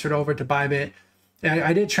transferred over to Bybit.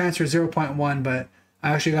 I did transfer 0.1, but I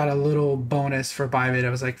actually got a little bonus for Bybit. It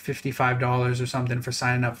was like $55 or something for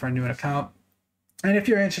signing up for a new account. And if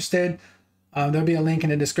you're interested, there'll be a link in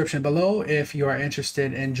the description below if you are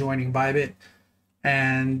interested in joining Bybit.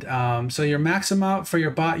 And so your max amount for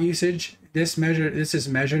your bot usage, this is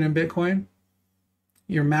measured in Bitcoin.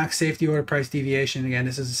 Your max safety order price deviation, again,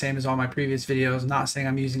 this is the same as all my previous videos. Not saying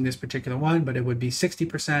I'm using this particular one, but it would be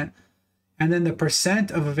 60%. And then the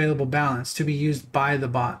percent of available balance to be used by the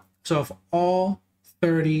bot. So if all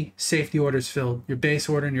 30 safety orders filled, your base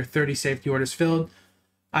order and your 30 safety orders filled,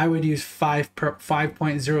 I would use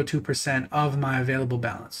 5.02% of my available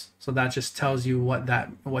balance. So that just tells you what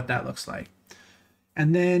that looks like.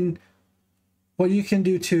 And then what you can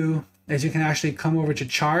do too is you can actually come over to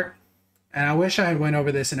chart. And I wish I had went over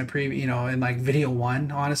this in a in like video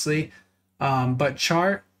 1, honestly. But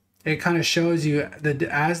chart, it kind of shows you that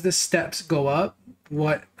as the steps go up,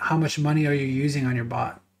 how much money are you using on your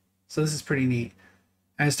bot. So this is pretty neat.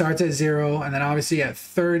 And it starts at 0, and then obviously at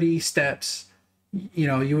 30 steps,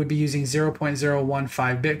 you would be using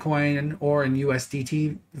 0.015 Bitcoin, or in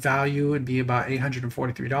USDT value would be about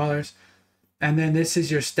 $843. And then this is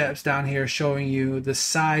your steps down here showing you the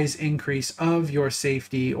size increase of your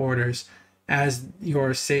safety orders as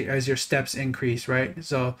your steps increase, right?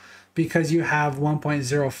 So because you have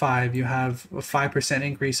 1.05, you have a 5%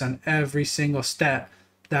 increase on every single step.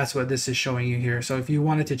 That's what this is showing you here. So if you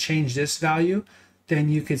wanted to change this value, then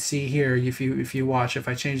you could see here, if you watch, if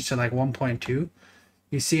I change it to like 1.2,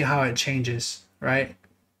 you see how it changes, right?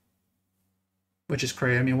 Which is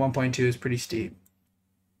crazy. I mean, 1.2 is pretty steep.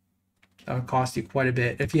 That would cost you quite a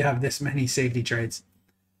bit if you have this many safety trades.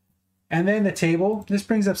 And then the table, this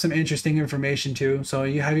brings up some interesting information too. So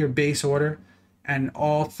you have your base order and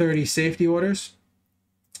all 30 safety orders.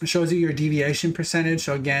 It shows you your deviation percentage.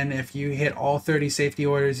 So again, if you hit all 30 safety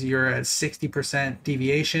orders, you're at 60%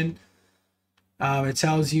 deviation. It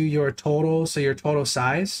tells you your total, so your total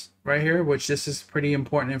size right here, which this is pretty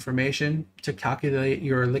important information to calculate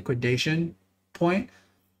your liquidation point.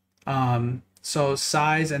 So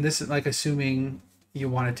size, and this is like assuming you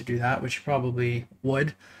wanted to do that, which you probably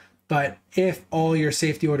would. But if all your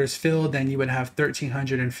safety orders filled, then you would have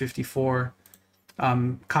 1,354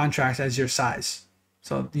 contracts as your size.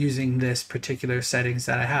 So using this particular settings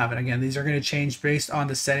that I have. And again, these are going to change based on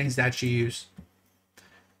the settings that you use.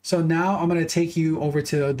 So now I'm going to take you over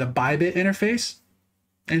to the Bybit interface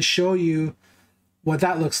and show you what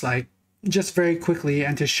that looks like just very quickly,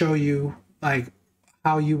 and to show you like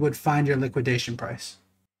how you would find your liquidation price.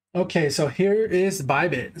 Okay, so here is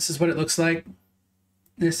Bybit. This is what it looks like.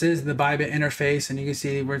 This is the Bybit interface, and you can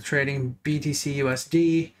see we're trading BTC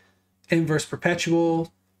USD, inverse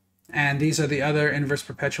perpetual, and these are the other inverse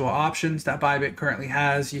perpetual options that Bybit currently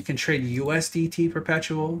has. You can trade USDT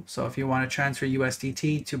perpetual. So if you want to transfer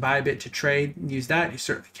USDT to Bybit to trade, use that, you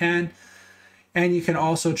certainly can. And you can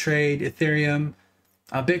also trade Ethereum,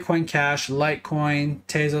 Bitcoin Cash, Litecoin,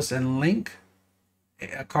 Tezos, and Link,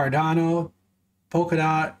 Cardano,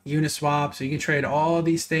 Polkadot, Uniswap. So you can trade all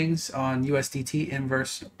these things on USDT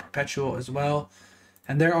inverse perpetual as well.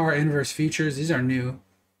 And there are inverse futures. These are new.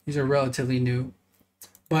 These are relatively new.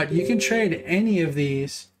 But you can trade any of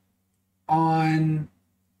these on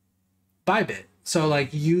Bybit. So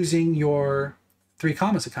like using your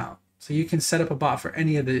 3COMMAS account. So you can set up a bot for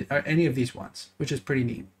any of these ones, which is pretty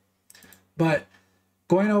neat. But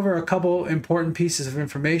going over a couple important pieces of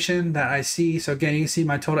information that I see. So again, you can see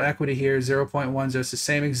my total equity here, 0.10. It's the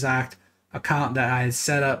same exact account that I had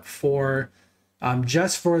set up for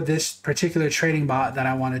just for this particular trading bot that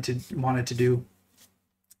I wanted to do.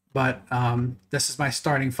 But this is my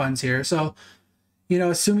starting funds here. So,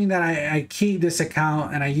 assuming that I keep this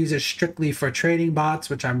account and I use it strictly for trading bots,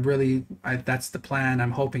 which that's the plan.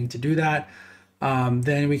 I'm hoping to do that.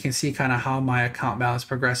 Then we can see kind of how my account balance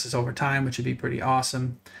progresses over time, which would be pretty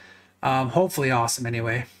awesome. Hopefully awesome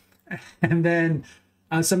anyway. And then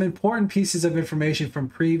some important pieces of information from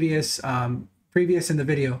previous in the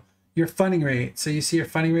video. your funding rate. So you see your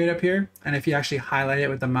funding rate up here, and if you actually highlight it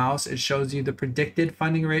with the mouse, it shows you the predicted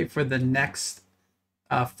funding rate for the next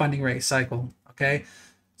funding rate cycle. Okay,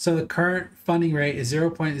 so the current funding rate is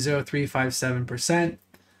 0.0357%.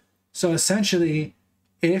 So essentially,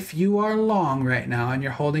 if you are long right now and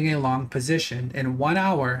you're holding a long position in 1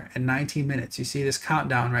 hour and 19 minutes, you see this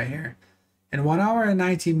countdown right here. In 1 hour and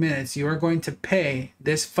 19 minutes, you are going to pay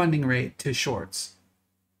this funding rate to shorts.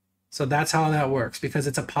 So that's how that works, because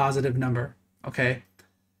it's a positive number. Okay.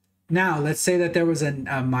 Now let's say that there was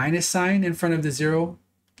a minus sign in front of the zero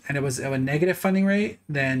and it was a negative funding rate.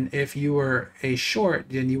 Then if you were a short,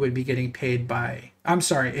 then you would be getting paid by, I'm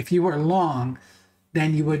sorry, if you were long,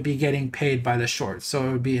 then you would be getting paid by the short. So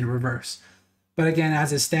it would be in reverse. But again,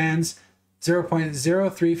 as it stands,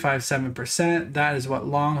 0.0357%, that is what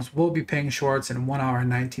longs will be paying shorts in 1 hour and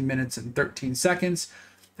 19 minutes and 13 seconds.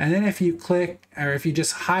 And then if you click, or if you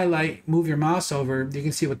just highlight, move your mouse over, you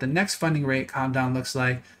can see what the next funding rate countdown looks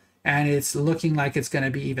like. And it's looking like it's going to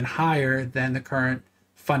be even higher than the current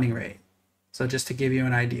funding rate. So just to give you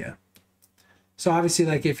an idea. So obviously,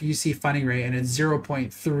 like if you see funding rate and it's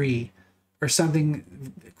 0.3 or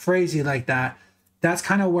something crazy like that, that's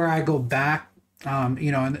kind of where I go back,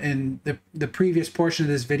 you know, in the previous portion of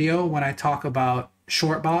this video when I talk about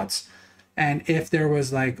short bots. And if there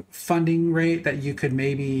was like funding rate that you could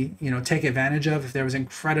maybe, you know, take advantage of, if there was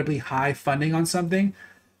incredibly high funding on something.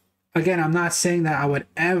 Again, I'm not saying that I would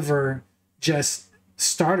ever just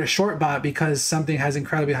start a short bot because something has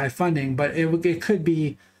incredibly high funding, but it could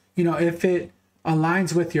be, you know, if it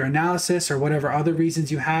aligns with your analysis or whatever other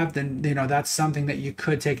reasons you have, then, you know, that's something that you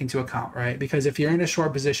could take into account, right? Because if you're in a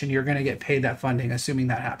short position, you're going to get paid that funding, assuming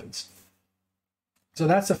that happens. So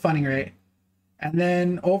that's the funding rate. And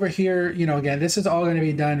then over here, you know, again, this is all going to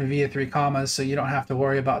be done via 3COMMAS, so you don't have to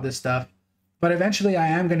worry about this stuff. But eventually I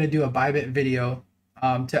am going to do a Bybit video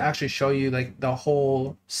to actually show you like the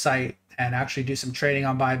whole site and actually do some trading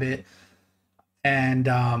on Bybit.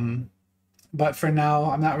 And but for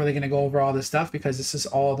now, I'm not really going to go over all this stuff because this is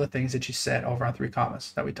all the things that you said over on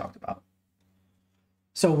 3COMMAS that we talked about.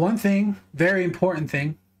 So one thing, very important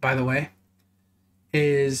thing, by the way,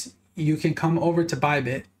 is you can come over to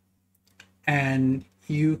Bybit and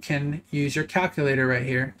you can use your calculator right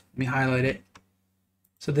here. Let me highlight it.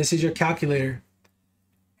 So this is your calculator,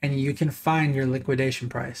 and you can find your liquidation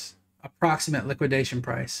price, approximate liquidation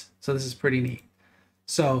price. So this is pretty neat.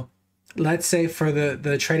 So let's say for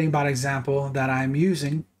the trading bot example that I'm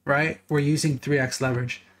using, right, we're using 3x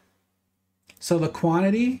leverage. So the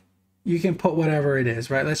quantity, you can put whatever it is,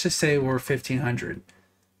 right? Let's just say we're 1500.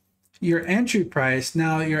 Your entry price,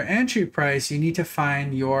 now your entry price, you need to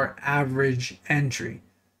find your average entry.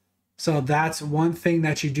 So that's one thing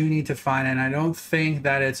that you do need to find. And I don't think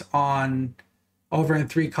that it's on over in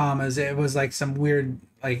 3COMMAS. It was like some weird,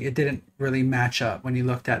 like it didn't really match up when you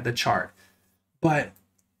looked at the chart. But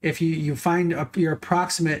if you find your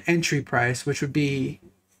approximate entry price, which would be,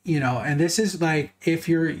 you know, and this is like, if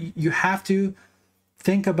you have to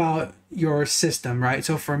think about your system, right?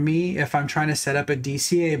 So for me, if I'm trying to set up a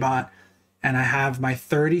DCA bot and I have my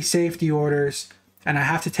 30 safety orders and I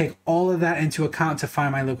have to take all of that into account to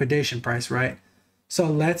find my liquidation price, right? So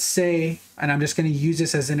let's say, and I'm just going to use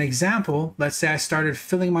this as an example. Let's say I started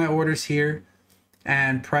filling my orders here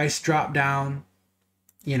and price dropped down,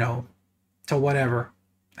 you know, to whatever.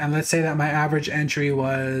 And let's say that my average entry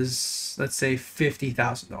was, let's say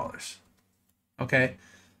 $50,000. Okay.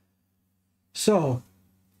 So,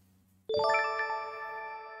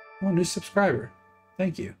 oh, new subscriber.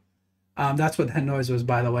 Thank you. That's what that noise was,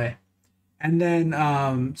 by the way. And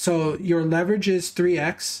then, so your leverage is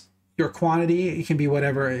 3x. Your quantity, it can be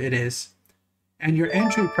whatever it is. And your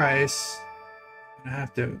entry price, I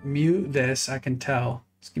have to mute this, I can tell.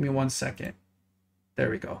 Just give me 1 second. There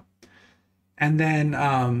we go. And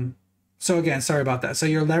then, so again, sorry about that. So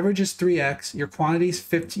your leverage is 3x, your quantity is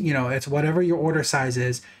 50, you know, it's whatever your order size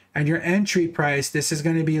is. And your entry price, this is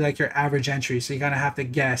going to be like your average entry. So you're going to have to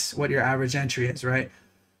guess what your average entry is, right?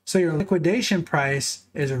 So your liquidation price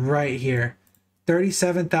is right here,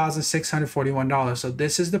 $37,641. So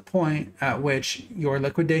this is the point at which your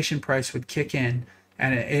liquidation price would kick in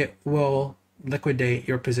and it will liquidate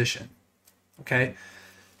your position. Okay.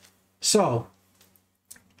 So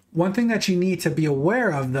one thing that you need to be aware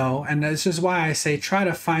of though, and this is why I say try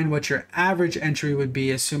to find what your average entry would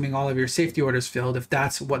be, assuming all of your safety orders filled, if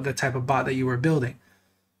that's what the type of bot that you were building,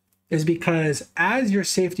 is because as your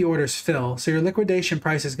safety orders fill, so your liquidation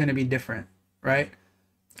price is going to be different, right?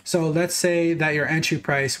 So let's say that your entry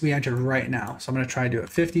price we entered right now. So I'm going to try to do it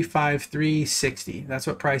 55,360. That's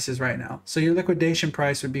what price is right now. So your liquidation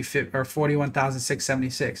price would be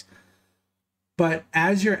 41,676. But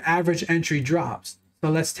as your average entry drops, so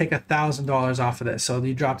let's take $1,000 off of this. So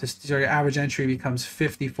you drop this, so your average entry becomes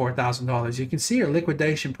 $54,000. You can see your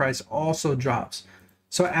liquidation price also drops.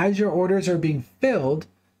 So as your orders are being filled,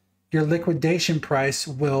 your liquidation price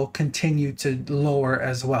will continue to lower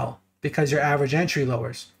as well because your average entry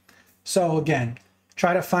lowers. So again,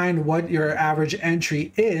 try to find what your average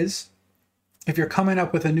entry is. If you're coming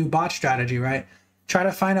up with a new bot strategy, right? Try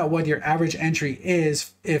to find out what your average entry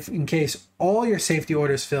is if in case all your safety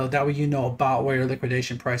orders fill, that way you know about where your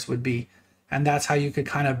liquidation price would be. And that's how you could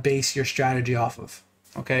kind of base your strategy off of,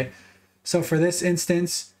 okay? So for this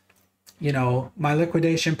instance, you know, my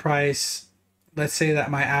liquidation price, let's say that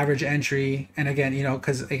my average entry, and again, you know,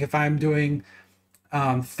 because if I'm doing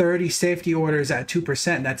 30 safety orders at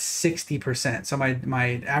 2%, that's 60%. So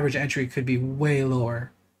my average entry could be way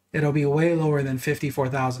lower. It'll be way lower than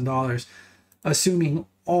 $54,000, assuming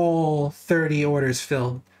all 30 orders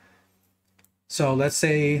filled. So let's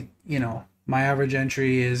say, you know, my average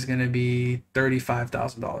entry is going to be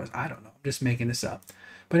 $35,000. I don't know. I'm just making this up.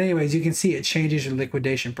 But anyways, you can see it changes your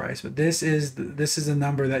liquidation price. But this is a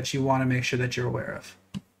number that you want to make sure that you're aware of.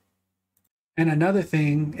 And another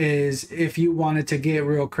thing is if you wanted to get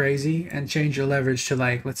real crazy and change your leverage to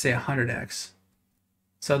like, let's say 100x.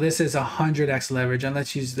 So this is 100x leverage, and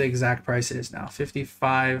let's use the exact price it is now,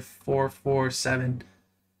 55,447.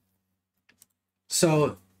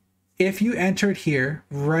 So if you entered here,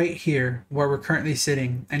 right here, where we're currently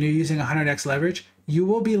sitting, and you're using 100x leverage, you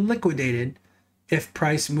will be liquidated if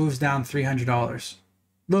price moves down $300,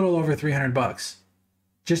 little over 300 bucks,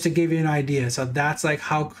 just to give you an idea. So that's like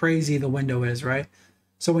how crazy the window is, right?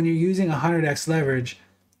 So when you're using 100x leverage,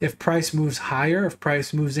 if price moves higher, if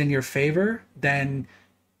price moves in your favor, then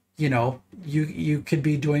you know, you could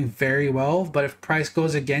be doing very well. But if price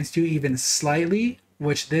goes against you even slightly,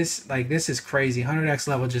 which this is crazy, 100x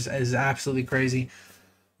level just is absolutely crazy.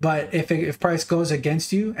 But if price goes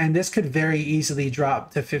against you, and this could very easily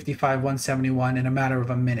drop to 55,171 in a matter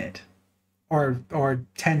of a minute or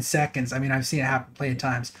 10 seconds. I mean, I've seen it happen plenty of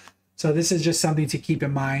times. So this is just something to keep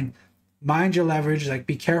in mind. Mind your leverage, like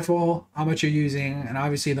be careful how much you're using. And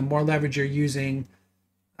obviously the more leverage you're using,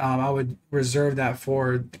 I would reserve that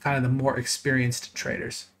for kind of the more experienced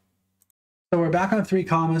traders. So we're back on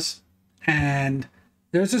 3COMMAS, and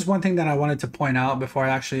there's just one thing that I wanted to point out before I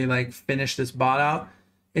actually like finish this bot out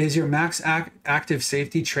is your max active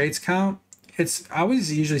safety trades count. I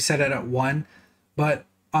always usually set it at 1, but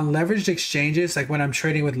on leveraged exchanges, like when I'm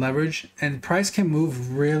trading with leverage and price can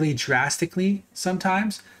move really drastically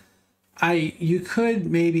sometimes, you could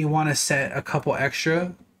maybe want to set a couple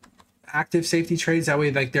extra active safety trades, that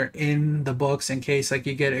way like they're in the books in case like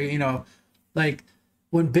you get, you know, like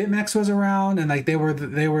when BitMEX was around and like they were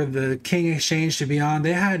the king exchange to be on,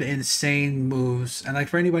 they had insane moves. And like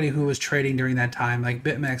for anybody who was trading during that time, like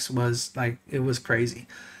BitMEX was like, it was crazy.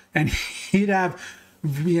 And he'd have,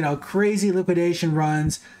 you know, crazy liquidation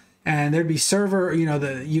runs, and there'd be server, you know,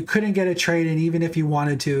 you couldn't get a trade in even if you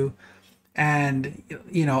wanted to. And,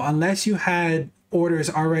 you know, unless you had orders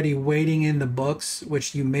already waiting in the books,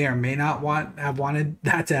 which you may or may not have wanted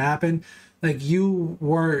that to happen, like you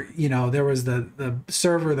were, you know, there was the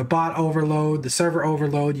server, the bot overload, the server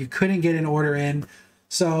overload, you couldn't get an order in.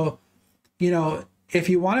 So, you know, if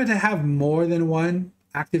you wanted to have more than one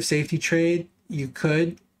active safety trade, you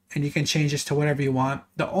could, and you can change this to whatever you want.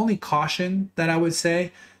 The only caution that I would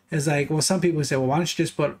say is like, well, some people say, well, why don't you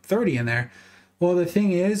just put 30 in there? Well, the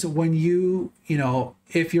thing is, when you know,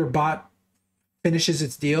 if your bot finishes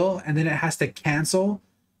its deal and then it has to cancel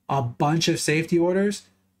a bunch of safety orders,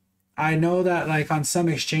 I know that like on some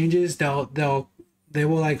exchanges they will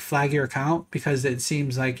like flag your account because it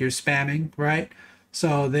seems like you're spamming, right?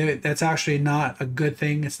 So that's actually not a good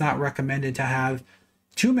thing. It's not recommended to have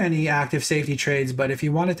too many active safety trades, but if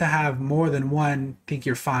you wanted to have more than one, I think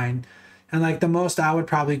you're fine. And like the most I would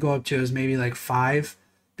probably go up to is maybe like 5,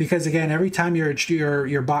 because again, every time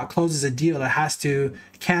your bot closes a deal, it has to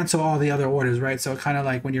cancel all the other orders, right? So kind of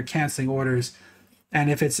like when you're canceling orders, and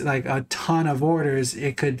if it's like a ton of orders,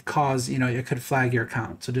 it could cause, you know, it could flag your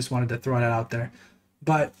account. So just wanted to throw that out there.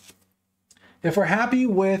 But if we're happy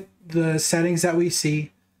with the settings that we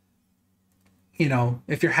see, you know,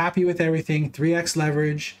 if you're happy with everything, 3x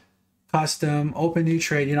leverage, custom, open new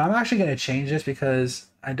trade, you know, I'm actually going to change this because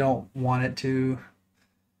I don't want it to,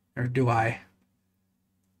 or do I?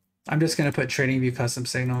 I'm just going to put trading view custom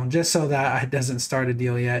signal just so that it doesn't start a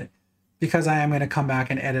deal yet, because I am going to come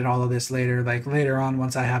back and edit all of this later, like later on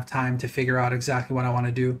once I have time to figure out exactly what I want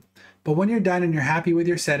to do. But when you're done and you're happy with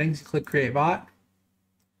your settings, you click create bot.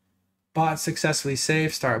 Bot successfully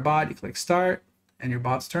saved, start bot, you click start, and your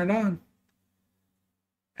bot's turned on.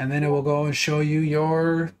 and then it will go and show you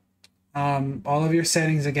your all of your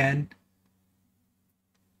settings again.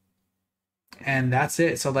 And that's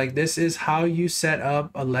it. So like, this is how you set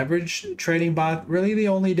up a leverage trading bot. Really the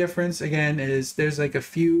only difference again is there's like a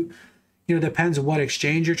few, depends what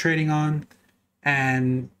exchange you're trading on.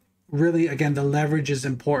 And really, again, the leverage is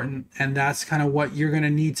important. And that's kind of what you're going to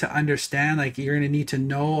need to understand. Like, you're going to need to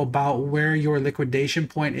know about where your liquidation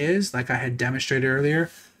point is. Like I had demonstrated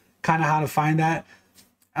earlier, kind of how to find that.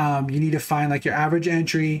 You need to find like your average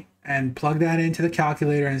entry and plug that into the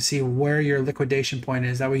calculator and see where your liquidation point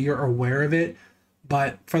is. That way you're aware of it.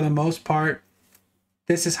 But for the most part,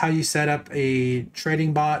 this is how you set up a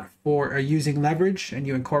trading bot for using leverage, and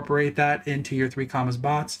you incorporate that into your 3COMMAS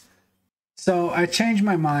bots. So I changed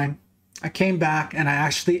my mind. I came back and I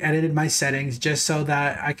actually edited my settings just so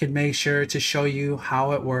that I could make sure to show you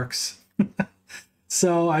how it works.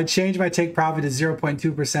 So I changed my take profit to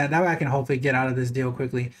 0.2%. That way I can hopefully get out of this deal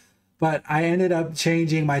quickly. But I ended up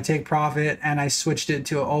changing my take profit and I switched it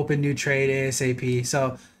to open new trade ASAP.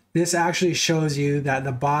 So this actually shows you that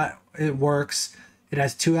the bot, it works. It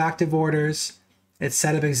has 2 active orders. It's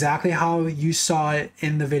set up exactly how you saw it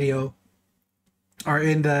in the video, or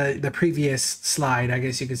in the previous slide, I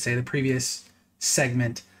guess you could say, the previous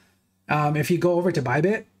segment. If you go over to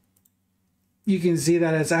Bybit, you can see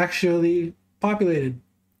that it's actually populated.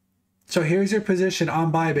 So here's your position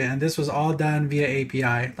on Bybit, and this was all done via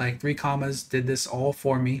API. Like 3COMMAS did this all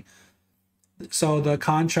for me. So the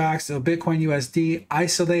contracts, the Bitcoin USD,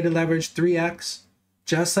 isolated leverage 3x,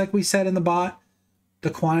 just like we said in the bot. The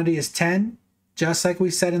quantity is 10, just like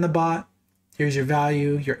we said in the bot. Here's your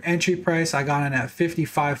value, your entry price. I got in at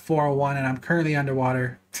 55,401 and I'm currently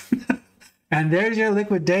underwater. And there's your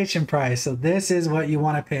liquidation price. So this is what you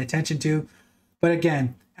want to pay attention to. But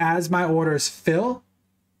again, as my orders fill,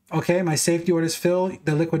 okay, my safety orders fill,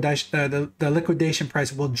 the liquidation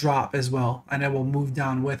price will drop as well, and it will move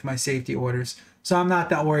down with my safety orders. So I'm not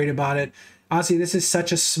that worried about it. Honestly, this is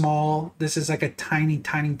such a small, this is like a tiny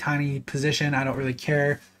position. I don't really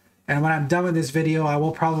care. And when I'm done with this video, I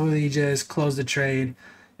will probably just close the trade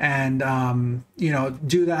and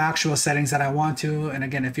do the actual settings that I want to. And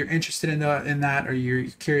again, if you're interested in that, or you're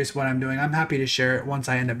curious what I'm doing, I'm happy to share it once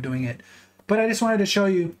I end up doing it. But I just wanted to show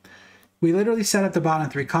you, we literally set up the bot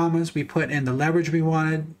on 3COMMAS. We put in the leverage we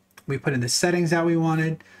wanted. We put in the settings that we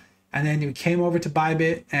wanted. And then we came over to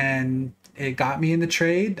Bybit and it got me in the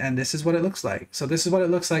trade. And this is what it looks like. So this is what it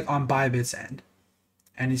looks like on Bybit's end.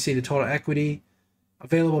 And you see the total equity.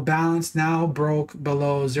 Available balance now broke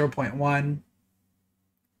below 0.1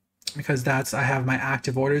 because I have my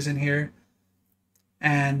active orders in here.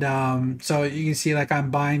 And so you can see, like,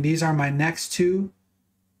 I'm buying, these are my next two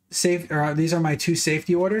these are my 2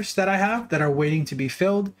 safety orders that I have that are waiting to be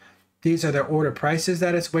filled. These are their order prices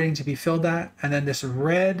that it's waiting to be filled at. And then this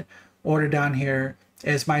red order down here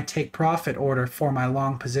is my take profit order for my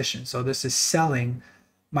long position. So this is selling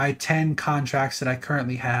my 10 contracts that I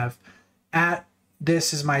currently have at,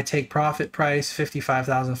 this is my take profit price,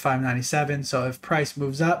 55,597. So if price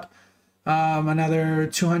moves up another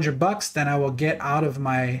 200 bucks, then I will get out of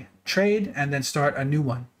my trade and then start a new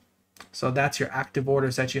one. So that's your active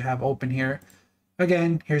orders that you have open here.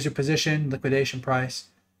 Again, here's your position, liquidation price,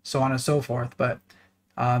 so on and so forth. But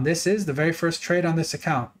this is the very first trade on this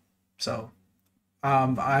account. So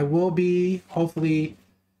I will be, hopefully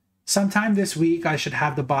sometime this week, I should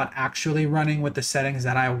have the bot actually running with the settings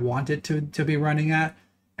that I want it to be running at.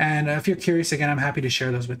 And if you're curious, again, I'm happy to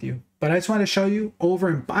share those with you. But I just want to show you over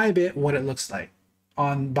in Bybit what it looks like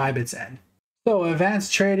on Bybit's end. So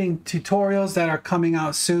advanced trading tutorials that are coming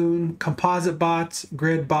out soon, composite bots,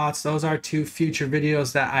 grid bots, those are 2 future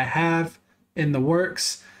videos that I have in the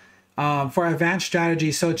works. For advanced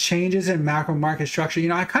strategy, so changes in macro market structure,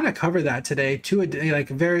 I kind of covered that today too, it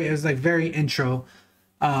was like very intro.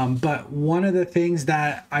 But one of the things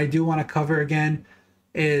that I do want to cover again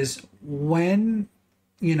is when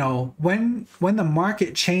the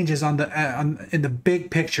market changes in the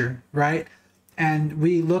big picture, right? And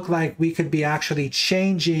we look like we could be actually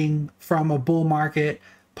changing from a bull market,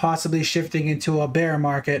 possibly shifting into a bear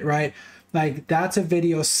market, right? Like, that's a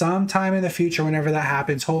video sometime in the future, whenever that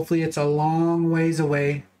happens. Hopefully it's a long ways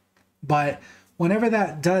away. But whenever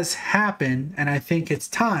that does happen, and I think it's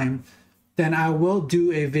time, then I will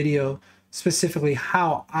do a video specifically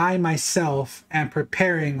how I myself am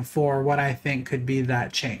preparing for what I think could be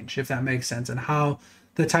that change, if that makes sense, and how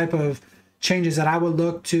the type of changes that I would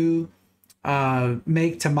look to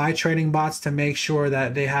make to my trading bots to make sure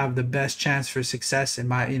that they have the best chance for success in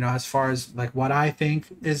my, as far as like what I think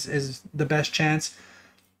is the best chance.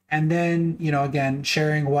 And then, you know, again,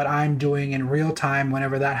 sharing what I'm doing in real time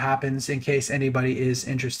whenever that happens in case anybody is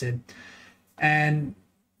interested. And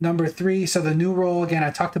number 3, so the new role, again,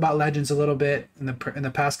 I talked about Legends a little bit in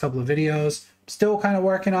the past couple of videos. Still kind of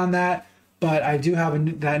working on that, but I do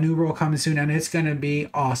have that new role coming soon, and it's going to be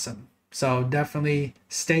awesome. So definitely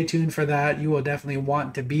stay tuned for that. You will definitely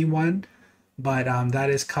want to be one, but that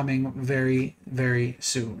is coming very, very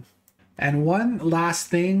soon. And one last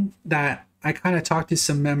thing that I kind of talked to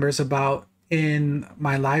some members about in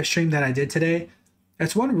my live stream that I did today.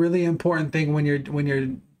 That's one really important thing when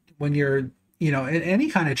you're you know, in any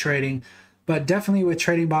kind of trading, but definitely with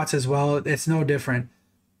trading bots as well, it's no different.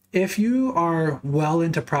 If you are well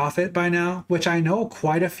into profit by now, which I know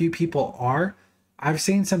quite a few people are, I've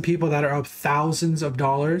seen some people that are up thousands of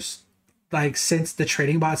dollars, like since the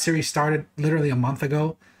trading bot series started literally a month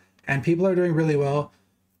ago, and people are doing really well.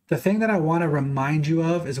 The thing that I want to remind you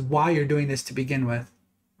of is why you're doing this to begin with,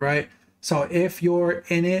 right? So if you're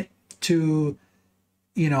in it to,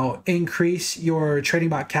 you know, increase your trading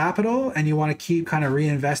bot capital and you want to keep kind of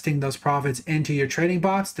reinvesting those profits into your trading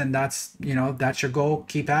bots, then that's, you know, that's your goal.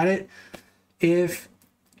 Keep at it. If,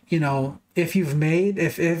 you know, if you've made,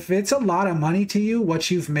 if it's a lot of money to you,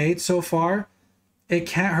 what you've made so far, it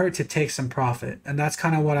can't hurt to take some profit. And that's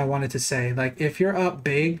kind of what I wanted to say. Like if you're up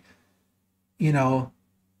big, you know,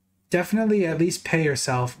 definitely at least pay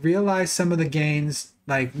yourself, realize some of the gains,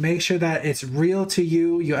 like make sure that it's real to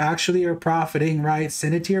you. You actually are profiting, right?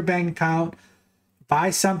 Send it to your bank account,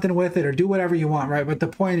 buy something with it or do whatever you want, right? But the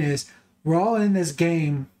point is we're all in this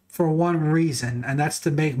game for one reason, and that's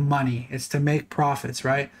to make money. It's to make profits,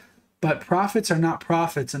 right? But profits are not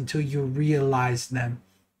profits until you realize them,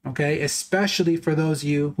 okay? Especially for those of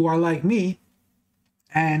you who are like me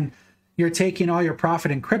and you're taking all your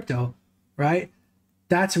profit in crypto, right?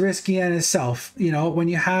 That's risky in itself. You know, when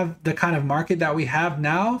you have the kind of market that we have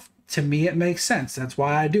now, to me, it makes sense. That's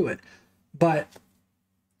why I do it. But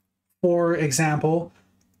for example,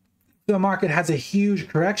 the market has a huge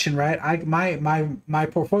correction, right? My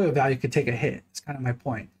portfolio value could take a hit. It's kind of my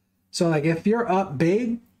point. So like if you're up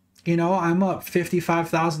big, you know, I'm up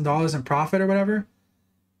 $55,000 in profit or whatever.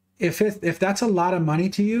 If that's a lot of money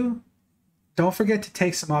to you, don't forget to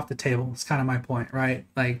take some off the table. It's kind of my point, right?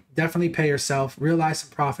 Like definitely pay yourself, realize some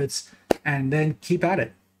profits, and then keep at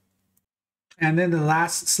it. And then the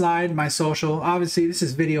last slide, my social. Obviously, this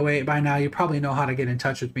is video 8 by now. You probably know how to get in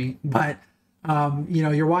touch with me. But, you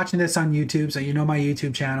know, you're watching this on YouTube, so you know my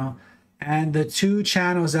YouTube channel. And the 2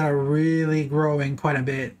 channels that are really growing quite a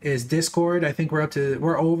bit is Discord. I think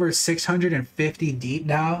we're over 650 deep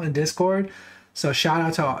now in Discord. So shout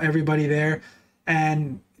out to everybody there.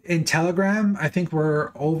 And in Telegram, I think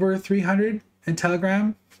we're over 300 in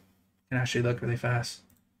Telegram. I can actually look really fast.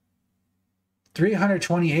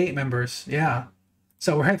 328 members. Yeah.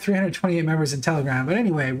 So we're at 328 members in Telegram. But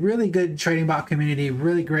anyway, really good trading bot community,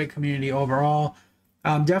 really great community overall.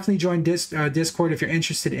 Definitely join Discord if you're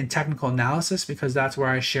interested in technical analysis, because that's where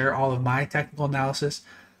I share all of my technical analysis.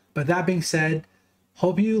 But that being said,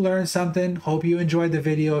 hope you learned something. Hope you enjoyed the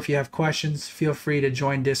video. If you have questions, feel free to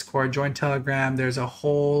join Discord, join Telegram. There's a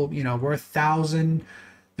whole, you know, there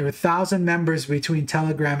are 1,000 members between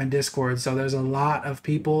Telegram and Discord. So there's a lot of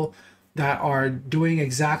people that are doing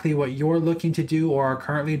exactly what you're looking to do or are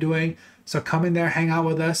currently doing. So come in there, hang out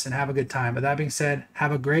with us, and have a good time. But that being said,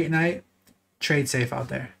 have a great night. Trade safe out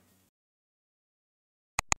there.